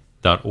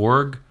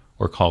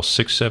or call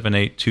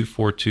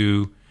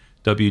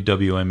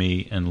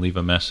 678-242-WWME and leave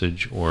a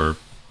message, or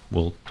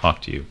we'll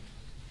talk to you.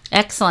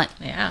 Excellent.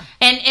 Yeah.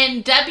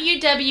 And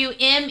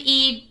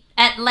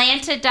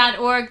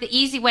WWMEAtlanta.org, the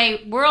easy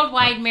way,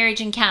 Worldwide Marriage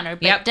Encounter,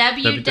 but Yep.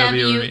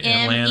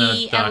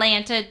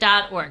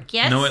 WWMEAtlanta.org.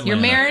 Yes? No Atlanta. Your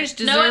marriage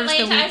deserves No, the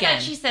Atlanta. I thought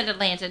weekend. she said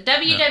Atlanta.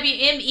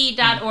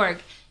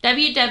 WWME.org.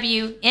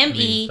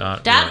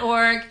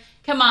 WWME.org.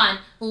 Come on,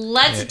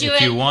 let's do it.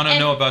 If you want to And-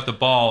 know about the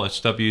ball, it's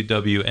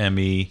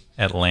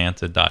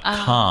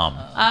wwmeatlanta.com.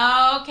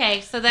 Oh,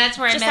 okay, so that's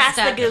where Just I messed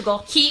ask up. the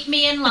Google. Keep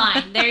me in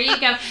line. There you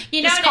go.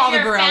 You know, Just and call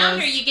if the you're a Borrellos.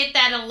 founder, you get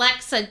that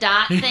Alexa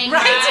dot thing,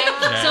 Right.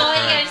 right? So all you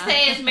gotta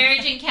say is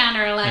Marriage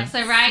Encounter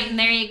Alexa, right? And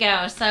there you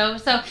go. So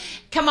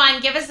come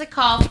on, give us a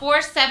call,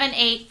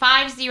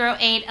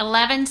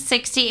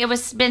 478-508-1160. It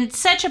was been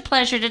such a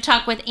pleasure to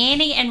talk with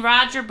Annie and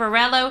Roger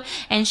Borrello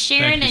and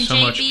Sharon Thank you and so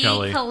much, JB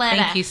Kelly. Colletta.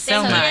 Thank you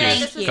so Thank much. you. Thank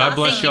This was God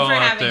bless awesome. you all for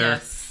out having there.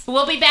 us.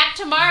 We'll be back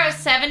tomorrow,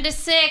 7 to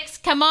 6.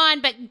 Come on,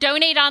 but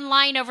donate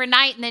online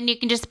overnight, and then you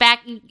can just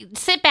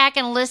sit back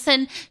and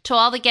listen to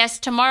all the guests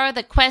tomorrow,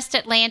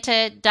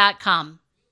 thequestatlanta.com.